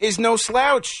is no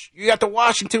slouch. You got the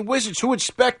Washington Wizards. Who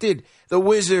expected the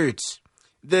Wizards,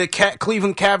 the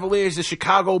Cleveland Cavaliers, the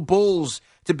Chicago Bulls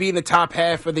to be in the top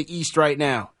half of the East right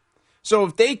now? So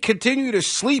if they continue to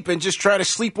sleep and just try to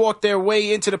sleepwalk their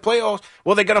way into the playoffs,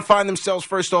 well, they're going to find themselves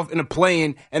first off in a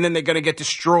play-in, and then they're going to get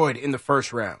destroyed in the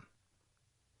first round.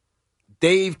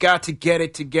 They've got to get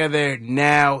it together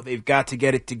now. They've got to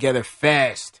get it together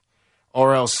fast,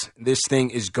 or else this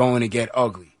thing is going to get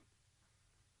ugly.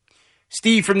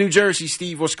 Steve from New Jersey.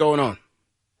 Steve, what's going on?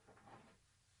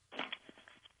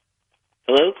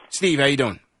 Hello? Steve, how you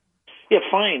doing? Yeah,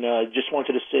 fine. Just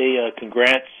wanted to say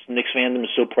congrats. Knicks fandom is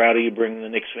so proud of you bringing the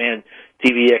Knicks Fan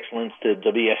TV excellence to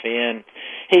WFAN.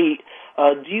 Hey,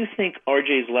 do you think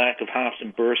RJ's lack of hops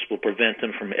and bursts will prevent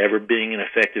him from ever being an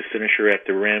effective finisher at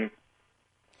the rim?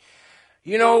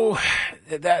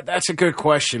 That's a good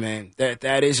question, man.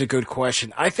 That is a good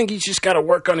question. I think he's just got to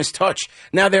work on his touch.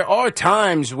 Now, there are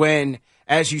times when,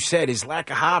 as you said, his lack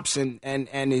of hops and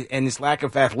his lack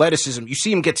of athleticism, you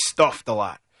see him get stuffed a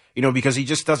lot. Because he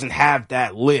just doesn't have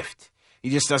that lift. He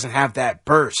just doesn't have that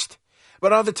burst.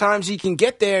 But other times he can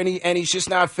get there and he's just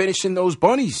not finishing those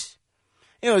bunnies.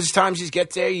 There's times he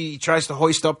gets there, he tries to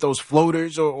hoist up those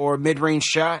floaters or a mid-range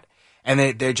shot,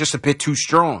 and they're just a bit too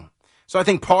strong. So I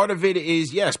think part of it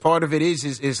is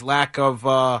his lack of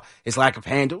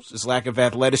handles, his lack of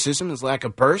athleticism, his lack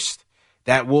of burst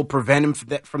that will prevent him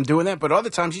from doing that. But other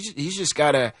times he's just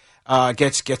got to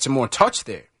get some more touch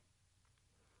there.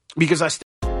 Because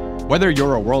Whether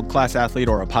you're a world-class athlete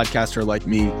or a podcaster like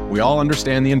me, we all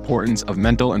understand the importance of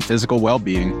mental and physical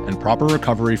well-being and proper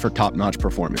recovery for top-notch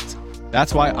performance.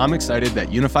 That's why I'm excited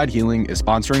that Unified Healing is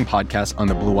sponsoring podcasts on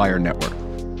the Blue Wire Network.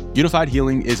 Unified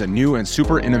Healing is a new and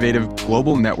super innovative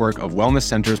global network of wellness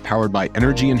centers powered by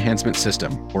Energy Enhancement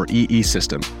System, or EE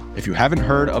System. If you haven't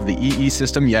heard of the EE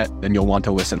System yet, then you'll want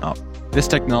to listen up. This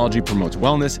technology promotes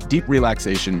wellness, deep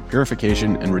relaxation,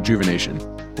 purification, and rejuvenation.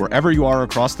 Wherever you are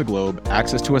across the globe,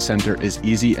 access to a center is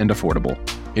easy and affordable.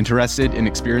 Interested in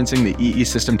experiencing the EE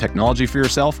System technology for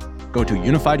yourself? Go to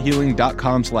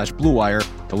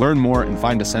unifiedhealing.com/bluewire to learn more and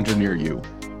find a center near you.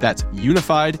 That's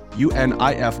unified,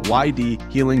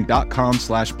 UNIFYD,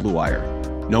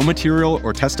 healing.com/bluewire. No material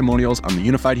or testimonials on the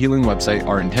Unified Healing website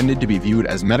are intended to be viewed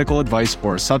as medical advice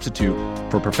or a substitute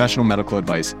for professional medical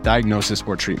advice, diagnosis,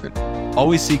 or treatment.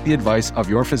 Always seek the advice of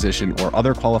your physician or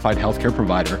other qualified healthcare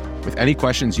provider with any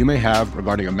questions you may have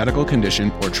regarding a medical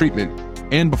condition or treatment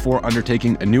and before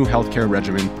undertaking a new healthcare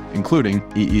regimen, including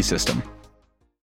EE System.